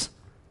judge us.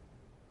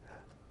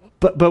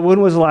 But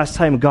when was the last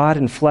time God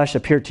in flesh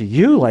appeared to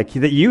you like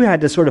that you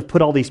had to sort of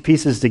put all these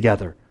pieces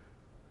together?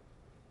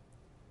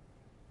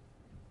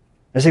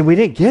 I say, we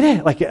didn't get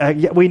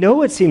it. We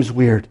know it seems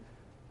weird.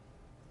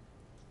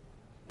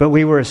 But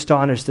we were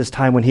astonished this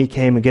time when he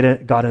came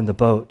and got in the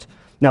boat.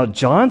 Now,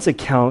 John's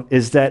account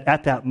is that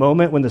at that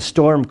moment when the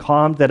storm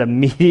calmed, that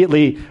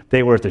immediately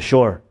they were at the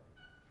shore,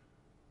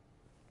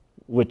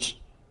 which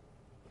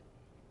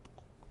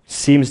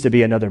seems to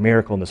be another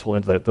miracle in this whole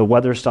incident. The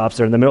weather stops,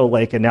 they're in the middle of the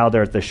lake, and now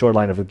they're at the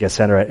shoreline of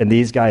Gennesaret, and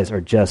these guys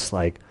are just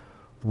like,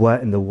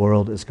 what in the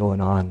world is going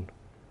on?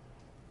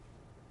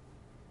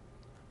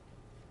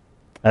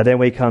 And then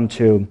we come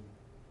to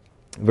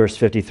verse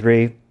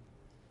 53.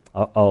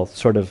 I'll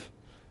sort of,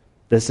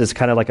 this is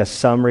kind of like a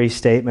summary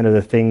statement of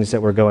the things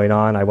that were going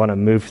on. I want to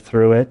move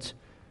through it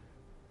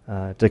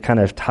to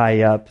kind of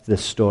tie up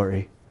this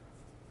story.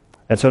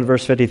 And so in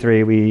verse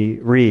 53, we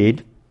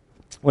read,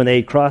 when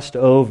they crossed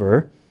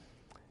over,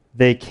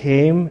 they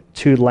came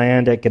to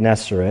land at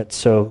Gennesaret.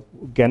 So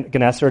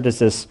Gennesaret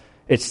is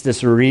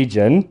this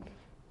region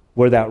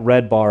where that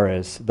red bar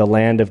is, the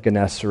land of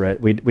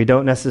Gennesaret. We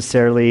don't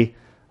necessarily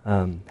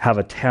have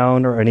a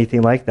town or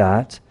anything like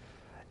that.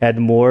 And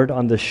moored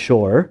on the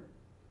shore.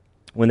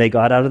 When they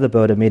got out of the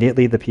boat,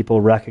 immediately the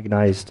people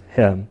recognized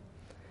him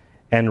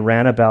and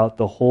ran about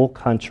the whole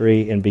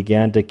country and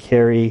began to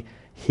carry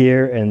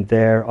here and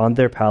there on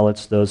their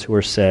pallets those who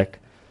were sick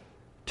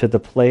to the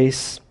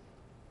place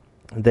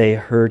they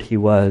heard he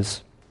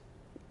was.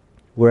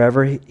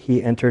 Wherever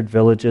he entered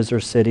villages or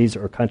cities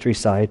or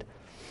countryside,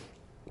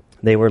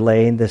 they were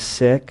laying the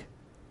sick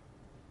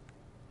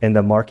in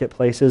the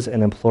marketplaces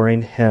and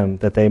imploring him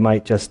that they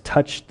might just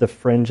touch the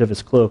fringe of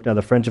his cloak. Now,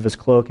 the fringe of his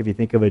cloak, if you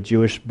think of a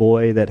Jewish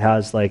boy that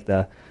has like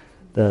the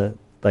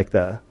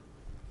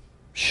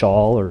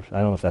shawl, or I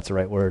don't know if that's the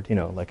right word,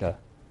 like a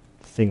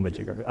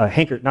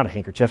thingamajigger, not a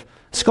handkerchief,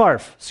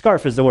 scarf.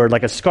 Scarf is the word,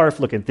 like a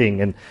scarf-looking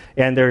thing,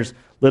 and there's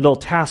little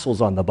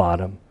tassels on the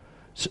bottom.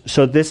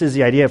 So this is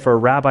the idea for a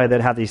rabbi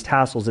that had these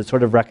tassels. It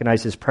sort of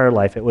recognized his prayer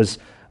life. It was,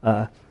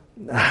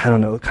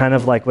 kind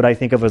of like what I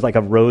think of as like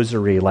a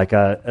rosary, like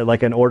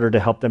an order to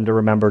help them to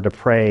remember to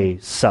pray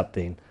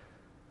something.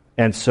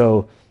 And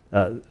so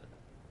the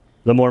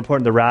more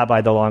important the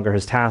rabbi, the longer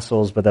his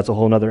tassels, but that's a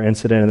whole other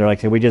incident. And they're like,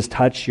 can we just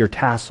touch your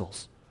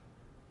tassels?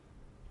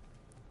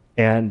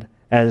 And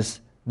as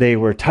they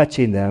were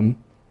touching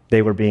them,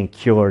 they were being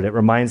cured. It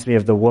reminds me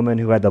of the woman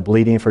who had the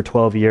bleeding for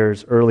 12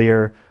 years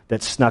earlier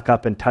that snuck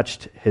up and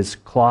touched his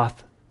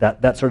cloth,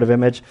 that sort of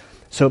image.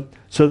 So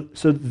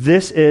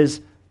this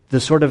is the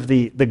sort of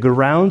the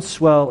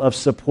groundswell of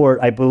support.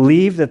 I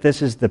believe that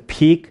this is the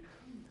peak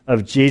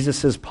of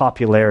Jesus'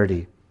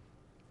 popularity.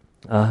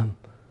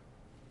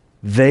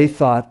 They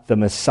thought the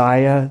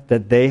Messiah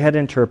that they had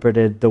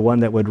interpreted, the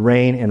one that would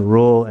reign and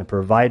rule and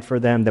provide for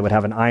them, that would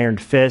have an iron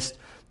fist,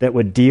 that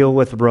would deal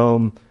with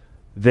Rome,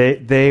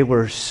 they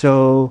were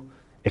so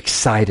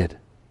excited.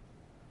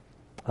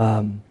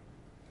 A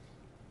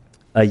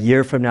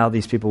year from now,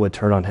 these people would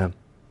turn on him.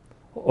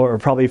 Or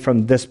probably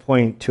from this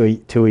point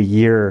to a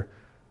year,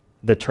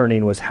 the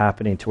turning was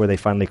happening to where they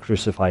finally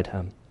crucified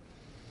him.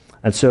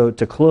 And so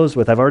to close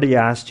with, I've already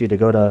asked you to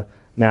go to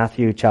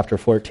Matthew chapter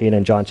 14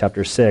 and John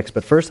chapter 6.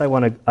 But first I'd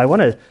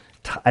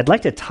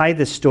like to tie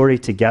this story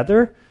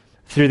together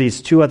through these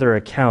two other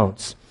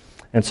accounts.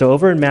 And so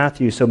over in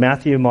Matthew, so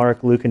Matthew,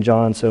 Mark, Luke, and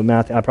John. So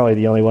Matthew, I'm probably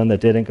the only one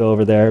that didn't go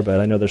over there, but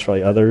I know there's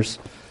probably others.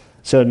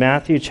 So in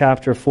Matthew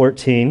chapter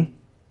 14,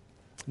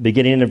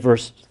 beginning in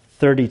verse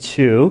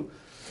 32,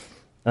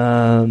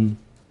 so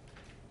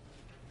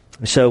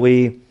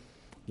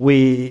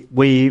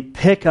we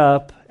pick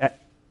up,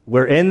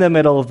 we're in the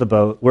middle of the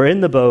boat. We're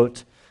in the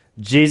boat.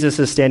 Jesus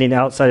is standing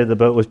outside of the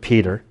boat with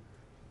Peter.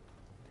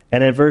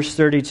 And in verse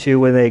 32,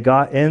 when they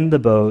got in the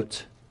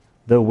boat,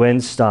 the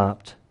wind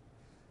stopped.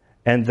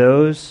 And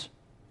those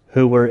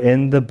who were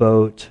in the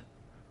boat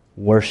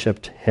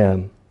worshiped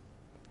him,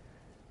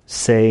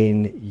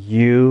 saying,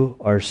 "You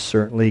are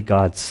certainly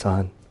God's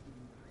Son."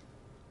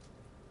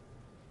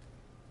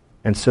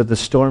 And so the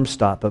storm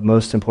stopped, but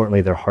most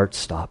importantly, their hearts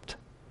stopped.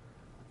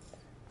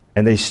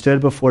 And they stood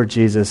before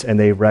Jesus and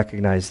they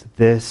recognized,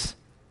 this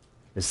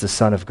is the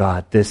Son of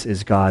God. This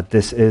is God.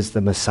 This is the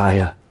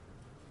Messiah.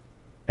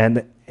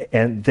 And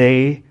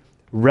they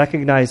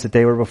recognized that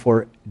they were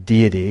before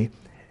deity.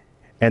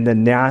 And the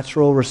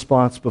natural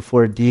response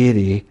before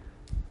deity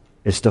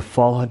is to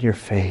fall on your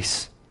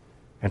face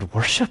and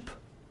worship.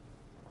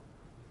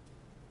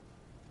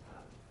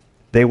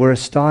 They were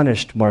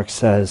astonished, Mark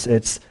says.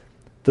 It's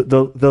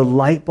the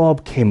light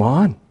bulb came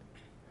on,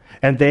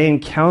 and they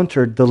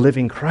encountered the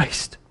living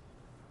Christ.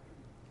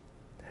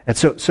 And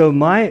so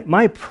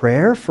my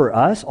prayer for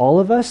us, all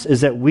of us,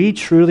 is that we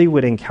truly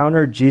would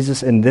encounter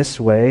Jesus in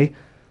this way,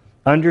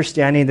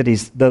 understanding that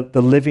he's the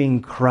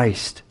living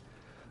Christ.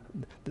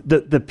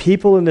 The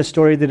people in the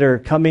story that are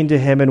coming to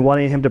him and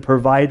wanting him to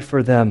provide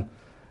for them,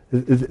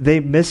 they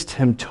missed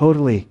him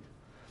totally.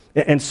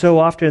 And so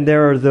often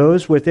there are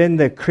those within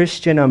the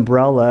Christian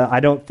umbrella, I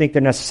don't think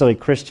they're necessarily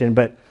Christian,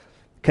 but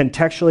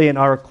contextually in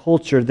our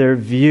culture, they're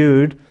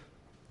viewed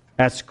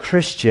as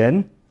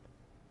Christian,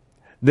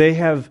 they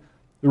have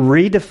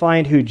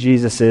redefined who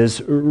Jesus is,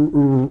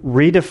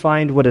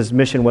 redefined what his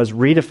mission was,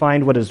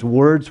 redefined what his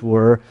words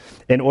were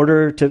in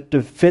order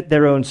to fit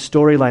their own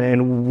storyline.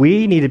 And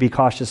we need to be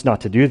cautious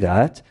not to do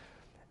that.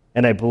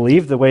 And I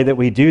believe the way that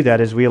we do that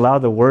is we allow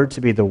the Word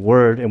to be the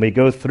Word, and we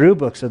go through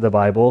books of the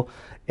Bible,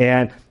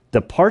 and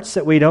the parts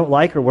that we don't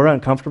like or we're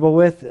uncomfortable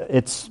with,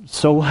 it's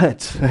so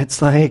what?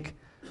 It's like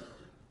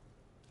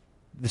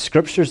the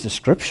Scripture's the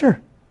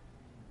Scripture.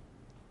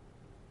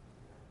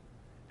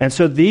 And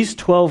so these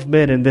 12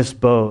 men in this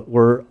boat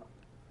were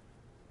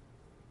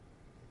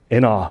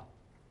in awe.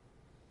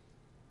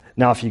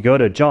 Now, if you go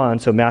to John,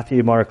 so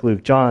Matthew, Mark,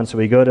 Luke, John, so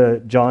we go to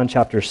John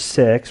chapter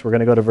 6, we're going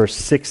to go to verse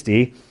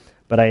 60,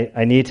 but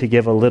I need to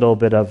give a little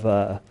bit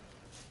of...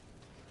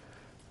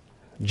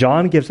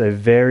 John gives a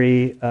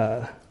very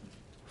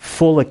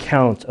full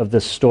account of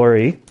this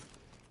story.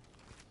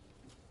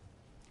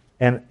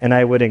 And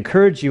I would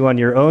encourage you on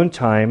your own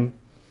time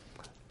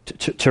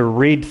to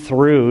read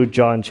through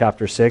John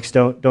chapter 6.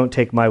 Don't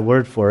take my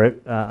word for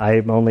it.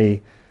 I'm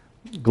only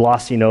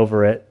glossing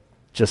over it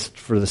just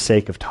for the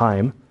sake of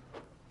time.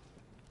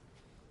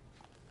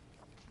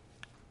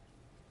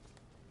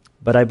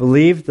 But I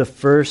believe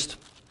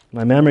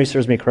my memory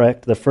serves me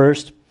correct, the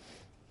first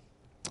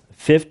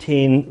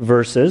 15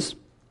 verses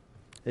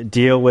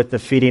deal with the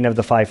feeding of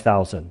the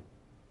 5,000.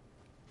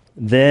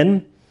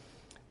 Then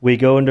we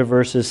go into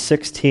verses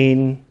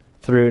 16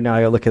 through, now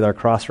you'll look at our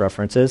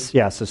cross-references.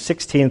 Yeah, so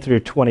 16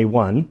 through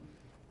 21.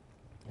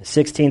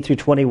 16 through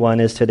 21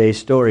 is today's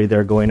story.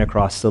 They're going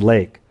across the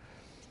lake.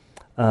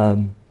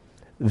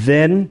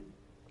 Then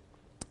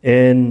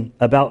in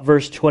about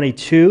verse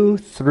 22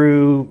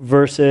 through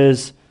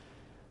verses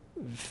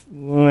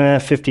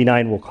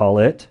 59, we'll call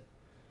it,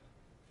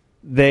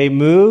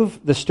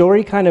 the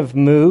story kind of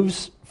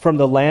moves from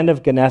the land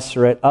of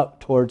Gennesaret up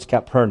towards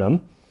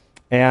Capernaum,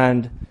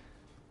 and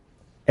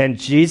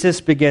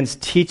Jesus begins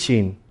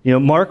teaching.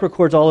 Mark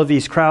records all of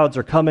these crowds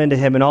are coming to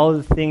him, and all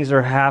of the things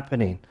are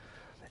happening.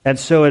 And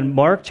so in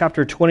Mark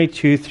chapter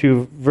 22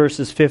 through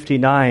verses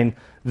 59,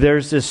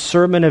 there's this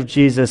sermon of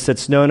Jesus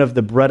that's known as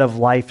the Bread of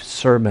Life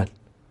sermon.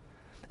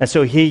 And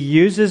so he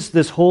uses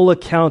this whole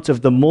account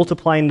of the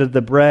multiplying of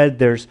the bread.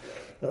 There's,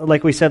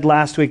 like we said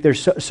last week,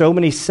 there's so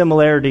many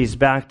similarities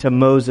back to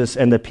Moses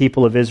and the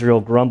people of Israel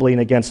grumbling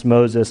against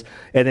Moses,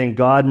 and then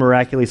God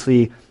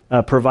miraculously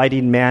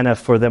providing manna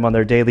for them on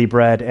their daily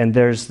bread. And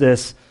there's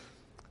this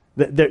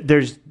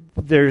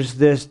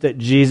that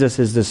Jesus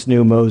is this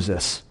new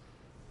Moses,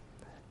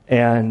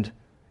 and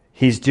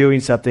he's doing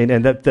something,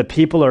 and that the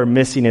people are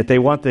missing it. They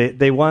want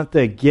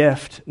the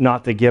gift,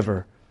 not the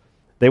giver.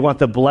 They want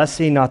the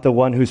blessing, not the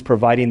one who's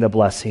providing the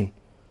blessing.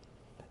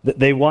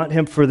 They want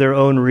him for their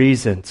own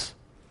reasons.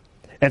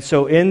 And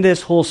so in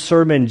this whole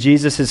sermon,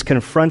 Jesus is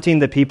confronting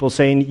the people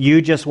saying,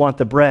 you just want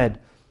the bread,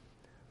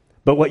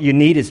 but what you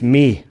need is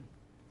me.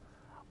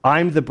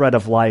 I'm the bread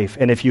of life,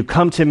 and if you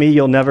come to me,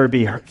 you'll never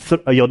be,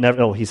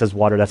 he says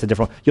water, that's a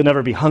different one. You'll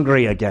never be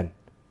hungry again.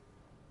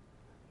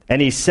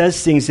 And he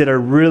says things that are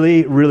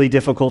really, really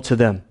difficult to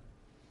them.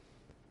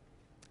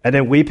 And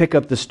then we pick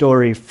up the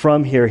story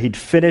from here. He'd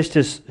finished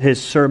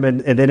his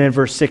sermon, and then in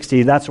verse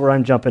 60, that's where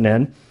I'm jumping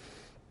in.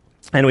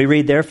 And we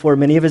read, therefore,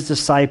 many of his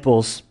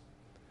disciples.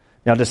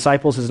 Now,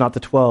 disciples is not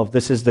the 12.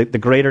 This is the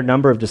greater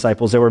number of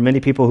disciples. There were many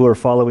people who were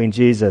following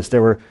Jesus.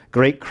 There were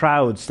great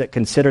crowds that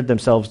considered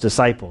themselves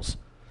disciples.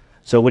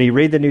 So when you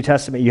read the New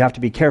Testament, you have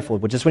to be careful.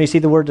 But just when you see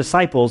the word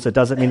disciples, it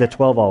doesn't mean the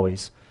 12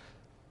 always.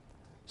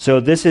 So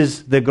this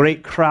is the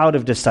great crowd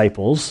of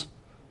disciples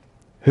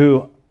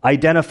who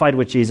identified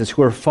with Jesus,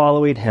 who are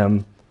following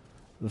him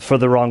for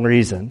the wrong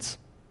reasons.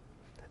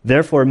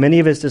 Therefore, many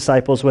of his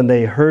disciples, when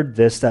they heard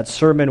this, that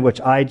sermon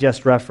which I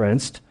just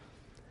referenced,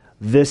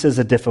 this is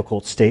a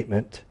difficult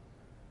statement.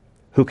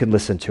 Who can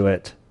listen to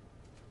it?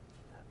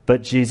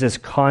 But Jesus'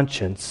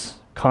 conscience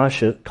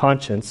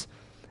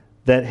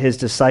that his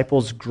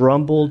disciples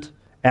grumbled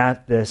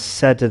at this,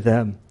 said to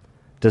them,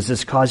 does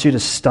this cause you to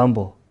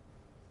stumble?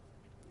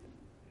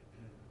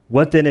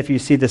 What then if you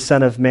see the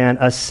Son of Man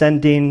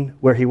ascending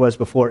where he was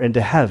before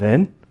into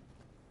heaven?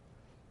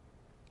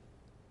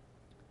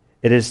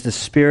 It is the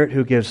Spirit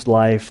who gives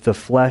life. The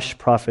flesh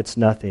profits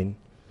nothing.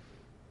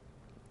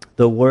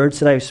 The words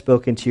that I have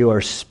spoken to you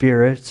are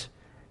spirit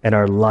and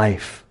are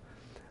life.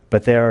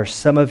 But there are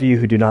some of you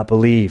who do not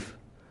believe.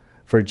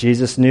 For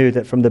Jesus knew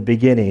that from the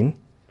beginning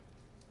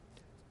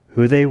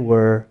who they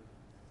were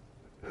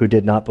who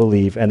did not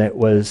believe, and it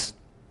was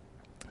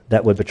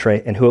that would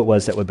betray, and who it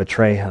was that would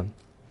betray him.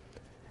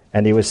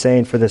 And he was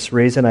saying, for this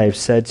reason I have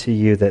said to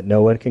you that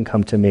no one can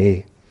come to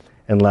me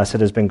unless it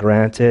has been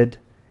granted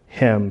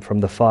him from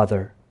the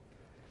Father.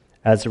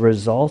 As a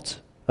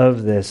result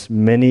of this,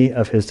 many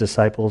of his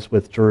disciples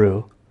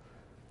withdrew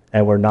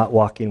and were not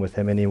walking with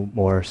him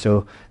anymore.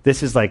 So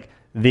this is like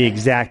the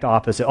exact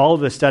opposite. All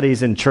of the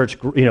studies in church,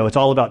 it's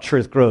all about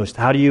truth growth.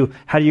 How do you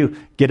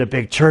get a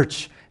big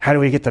church? how do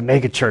we get the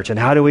mega church? And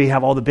how do we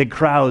have all the big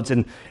crowds?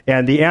 And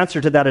the answer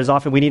to that is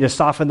often we need to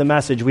soften the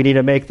message. We need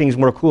to make things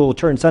more cool,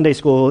 turn Sunday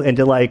school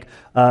into like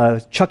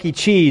Chuck E.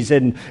 Cheese,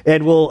 and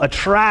we'll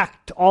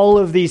attract all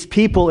of these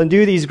people and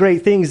do these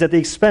great things at the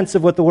expense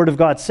of what the Word of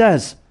God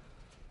says.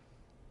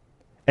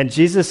 And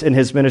Jesus in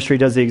his ministry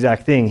does the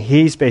exact thing.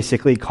 He's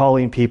basically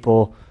calling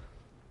people,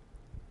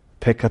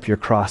 pick up your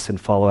cross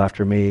and follow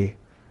after me.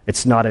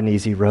 It's not an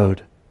easy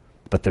road,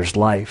 but there's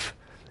life.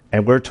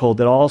 And we're told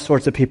that all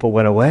sorts of people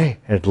went away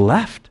and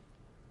left.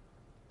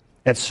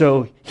 And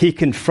so he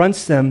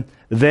confronts them.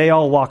 They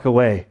all walk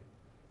away.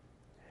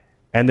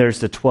 And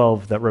there's the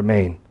 12 that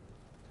remain.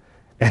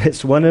 And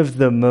it's one of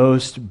the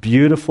most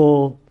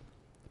beautiful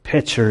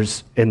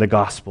pictures in the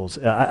Gospels.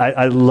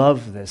 I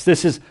love this.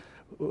 This is,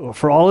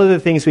 for all of the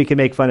things we can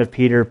make fun of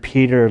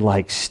Peter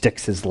like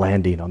sticks his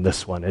landing on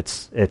this one.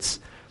 It's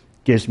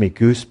gives me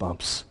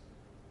goosebumps.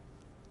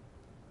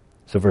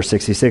 So verse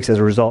 66, as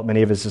a result,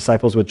 many of his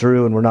disciples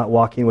withdrew and were not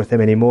walking with him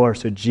anymore.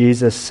 So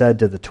Jesus said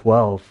to the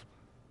 12,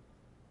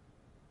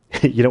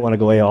 you don't want to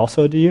go away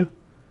also, do you?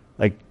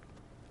 Like,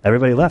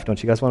 everybody left.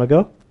 Don't you guys want to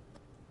go?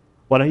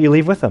 Why don't you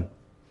leave with them?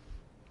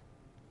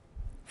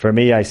 For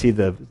me, I see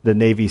the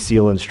Navy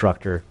SEAL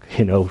instructor,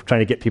 trying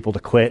to get people to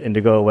quit and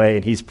to go away,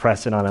 and he's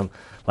pressing on them,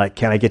 like,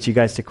 can I get you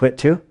guys to quit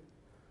too?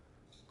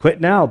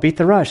 Quit now, beat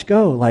the rush,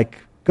 go,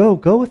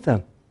 go with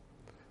them.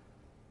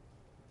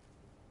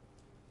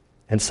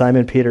 And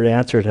Simon Peter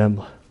answered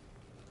him,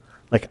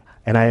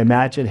 and I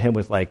imagine him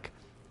with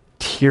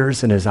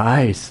tears in his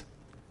eyes.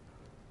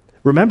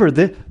 Remember,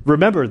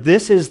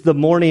 this is the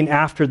morning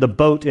after the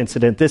boat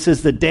incident. This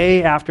is the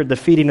day after the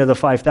feeding of the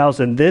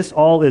 5,000. This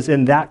all is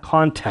in that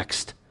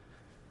context.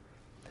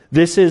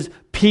 This is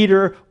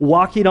Peter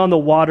walking on the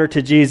water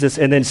to Jesus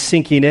and then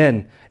sinking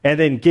in, and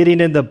then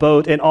getting in the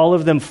boat, and all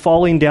of them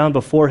falling down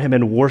before him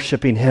and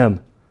worshiping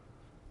him.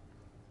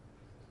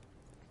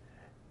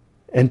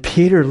 And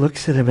Peter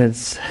looks at him and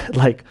is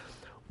like,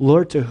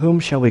 Lord, to whom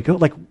shall we go?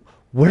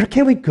 Where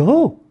can we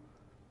go?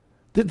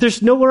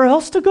 There's nowhere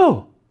else to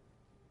go.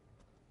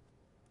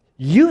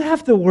 You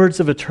have the words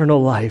of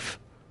eternal life.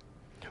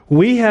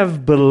 We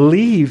have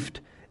believed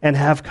and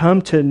have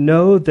come to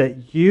know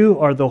that you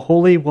are the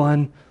Holy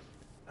One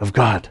of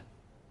God.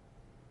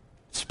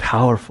 It's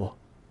powerful.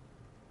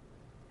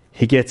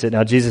 He gets it.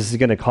 Now Jesus is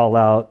going to call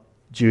out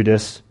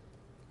Judas.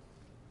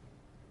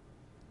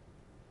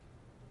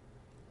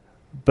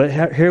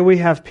 But here we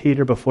have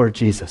Peter before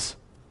Jesus.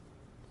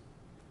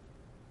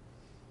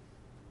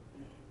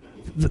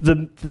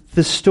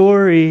 The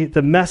story,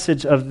 the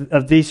message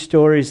of these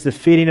stories, the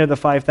feeding of the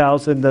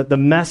 5,000, the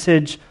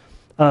message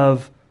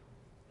of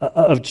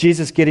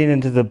Jesus getting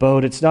into the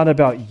boat, it's not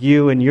about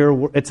you and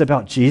it's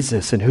about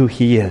Jesus and who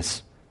he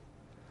is.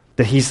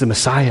 That he's the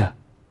Messiah.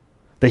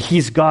 That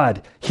he's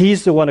God.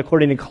 He's the one,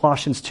 according to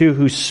Colossians 2,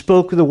 who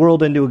spoke the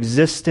world into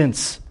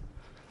existence.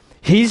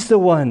 He's the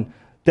one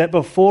that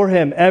before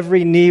him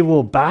every knee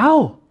will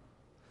bow.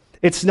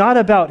 It's not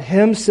about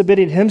him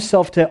submitting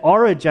himself to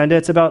our agenda.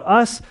 It's about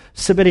us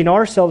submitting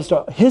ourselves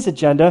to his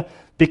agenda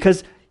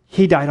because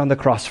he died on the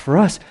cross for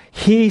us.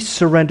 He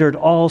surrendered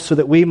all so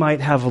that we might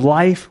have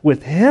life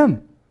with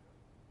him.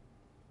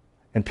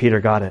 And Peter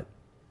got it.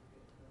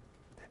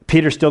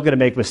 Peter's still going to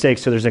make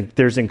mistakes, so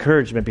there's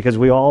encouragement because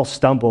we all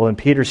stumble, and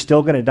Peter's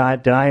still going to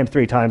deny him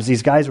 3 times.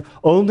 These guys,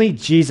 only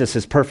Jesus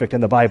is perfect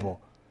in the Bible.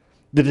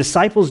 The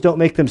disciples don't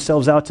make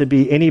themselves out to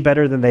be any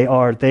better than they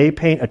are. They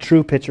paint a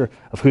true picture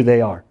of who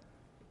they are.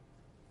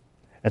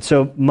 And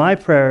so my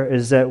prayer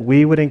is that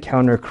we would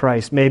encounter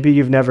Christ. Maybe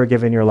you've never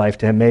given your life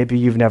to him. Maybe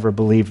you've never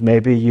believed.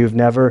 Maybe you've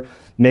never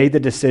made the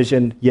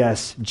decision,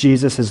 yes,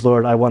 Jesus is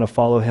Lord. I want to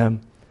follow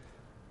him.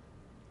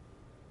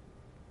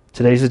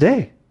 Today's the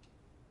day.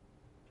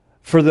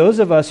 For those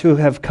of us who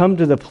have come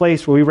to the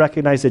place where we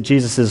recognize that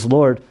Jesus is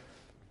Lord,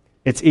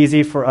 it's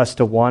easy for us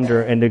to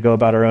wander and to go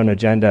about our own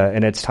agenda,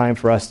 and it's time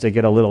for us to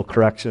get a little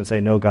correction and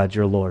say, no, God,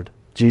 you're Lord.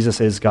 Jesus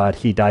is God.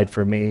 He died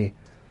for me.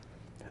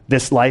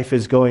 This life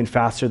is going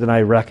faster than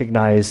I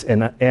recognize,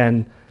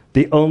 and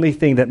the only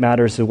thing that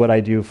matters is what I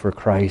do for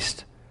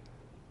Christ.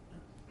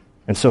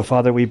 And so,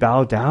 Father, we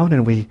bow down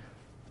and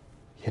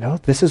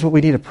this is what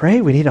we need to pray.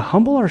 We need to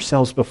humble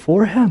ourselves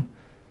before him.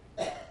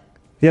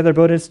 The other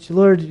boat is,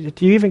 Lord,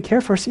 do you even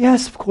care for us?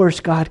 Yes, of course,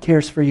 God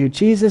cares for you.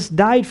 Jesus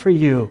died for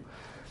you.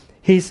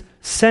 He's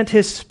sent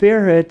his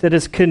Spirit that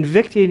is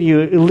convicting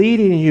you,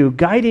 leading you,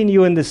 guiding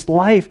you in this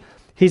life.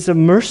 He's a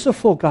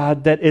merciful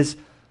God that is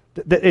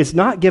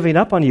not giving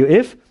up on you.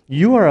 If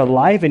you are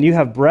alive and you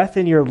have breath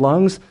in your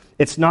lungs,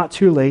 it's not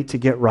too late to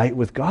get right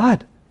with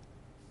God.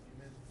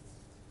 Amen.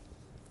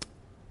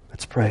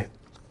 Let's pray.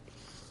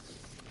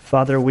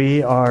 Father,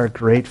 we are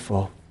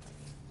grateful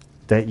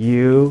that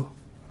you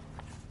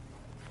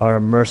are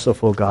a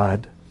merciful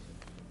God.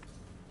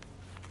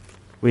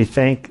 We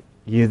thank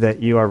you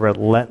that you are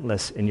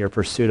relentless in your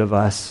pursuit of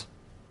us.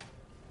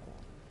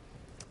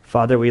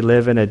 Father, we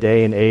live in a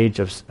day and age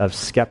of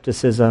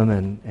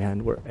skepticism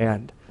and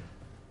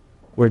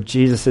where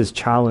Jesus is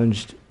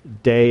challenged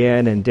day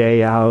in and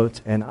day out,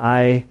 and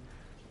I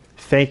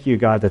thank you,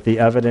 God, that the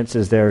evidence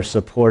is there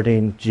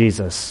supporting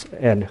Jesus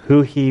and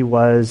who he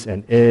was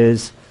and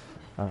is.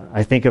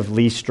 I think of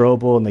Lee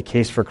Strobel and the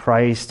Case for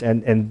Christ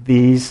and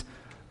these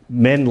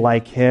men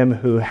like him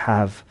who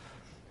have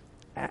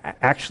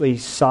actually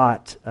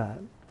sought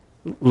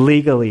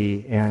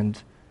legally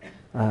and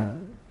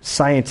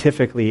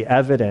scientifically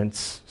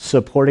evidence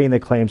supporting the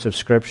claims of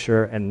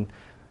Scripture, and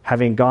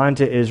having gone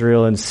to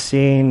Israel and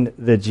seen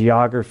the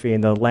geography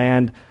and the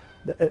land,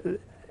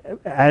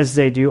 as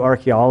they do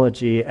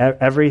archaeology,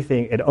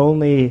 everything, it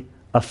only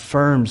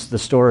affirms the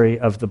story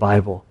of the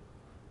Bible.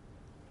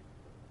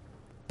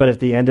 But at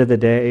the end of the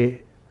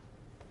day,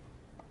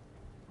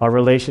 our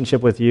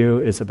relationship with you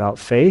is about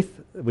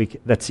faith.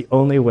 That's the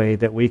only way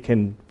that we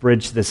can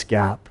bridge this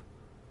gap.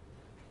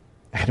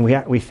 And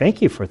we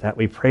thank you for that.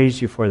 We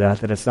praise you for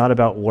that it's not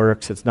about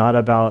works. It's not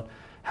about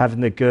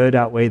having the good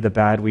outweigh the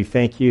bad. We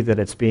thank you that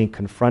it's being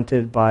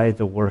confronted by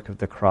the work of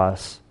the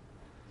cross.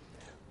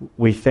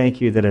 We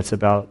thank you that it's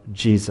about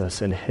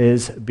Jesus and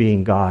his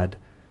being God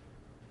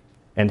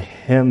and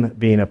him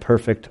being a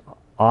perfect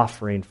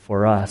offering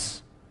for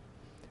us.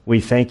 We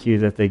thank you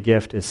that the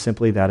gift is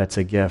simply that, it's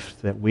a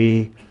gift, that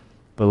we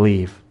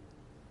believe.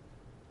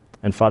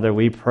 And Father,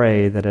 we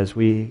pray that as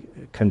we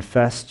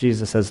confess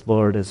Jesus as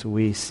Lord, as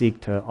we seek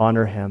to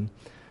honor him,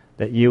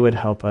 that you would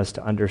help us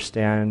to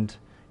understand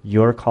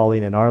your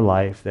calling in our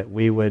life, that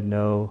we would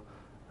know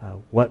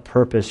what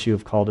purpose you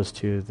have called us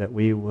to, that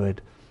we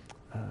would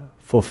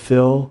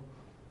fulfill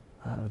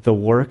the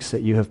works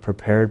that you have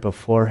prepared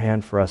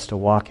beforehand for us to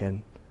walk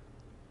in.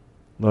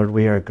 Lord,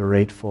 we are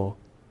grateful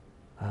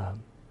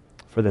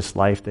for this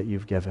life that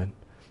you've given.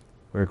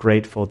 We're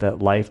grateful that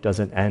life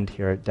doesn't end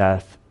here at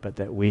death, but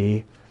that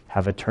we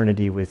have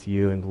eternity with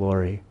you in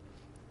glory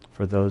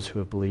for those who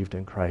have believed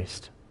in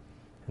Christ.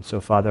 And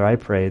so, Father, I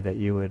pray that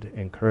you would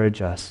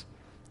encourage us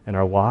in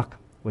our walk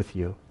with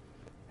you.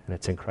 And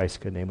it's in Christ's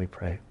good name we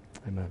pray.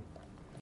 Amen.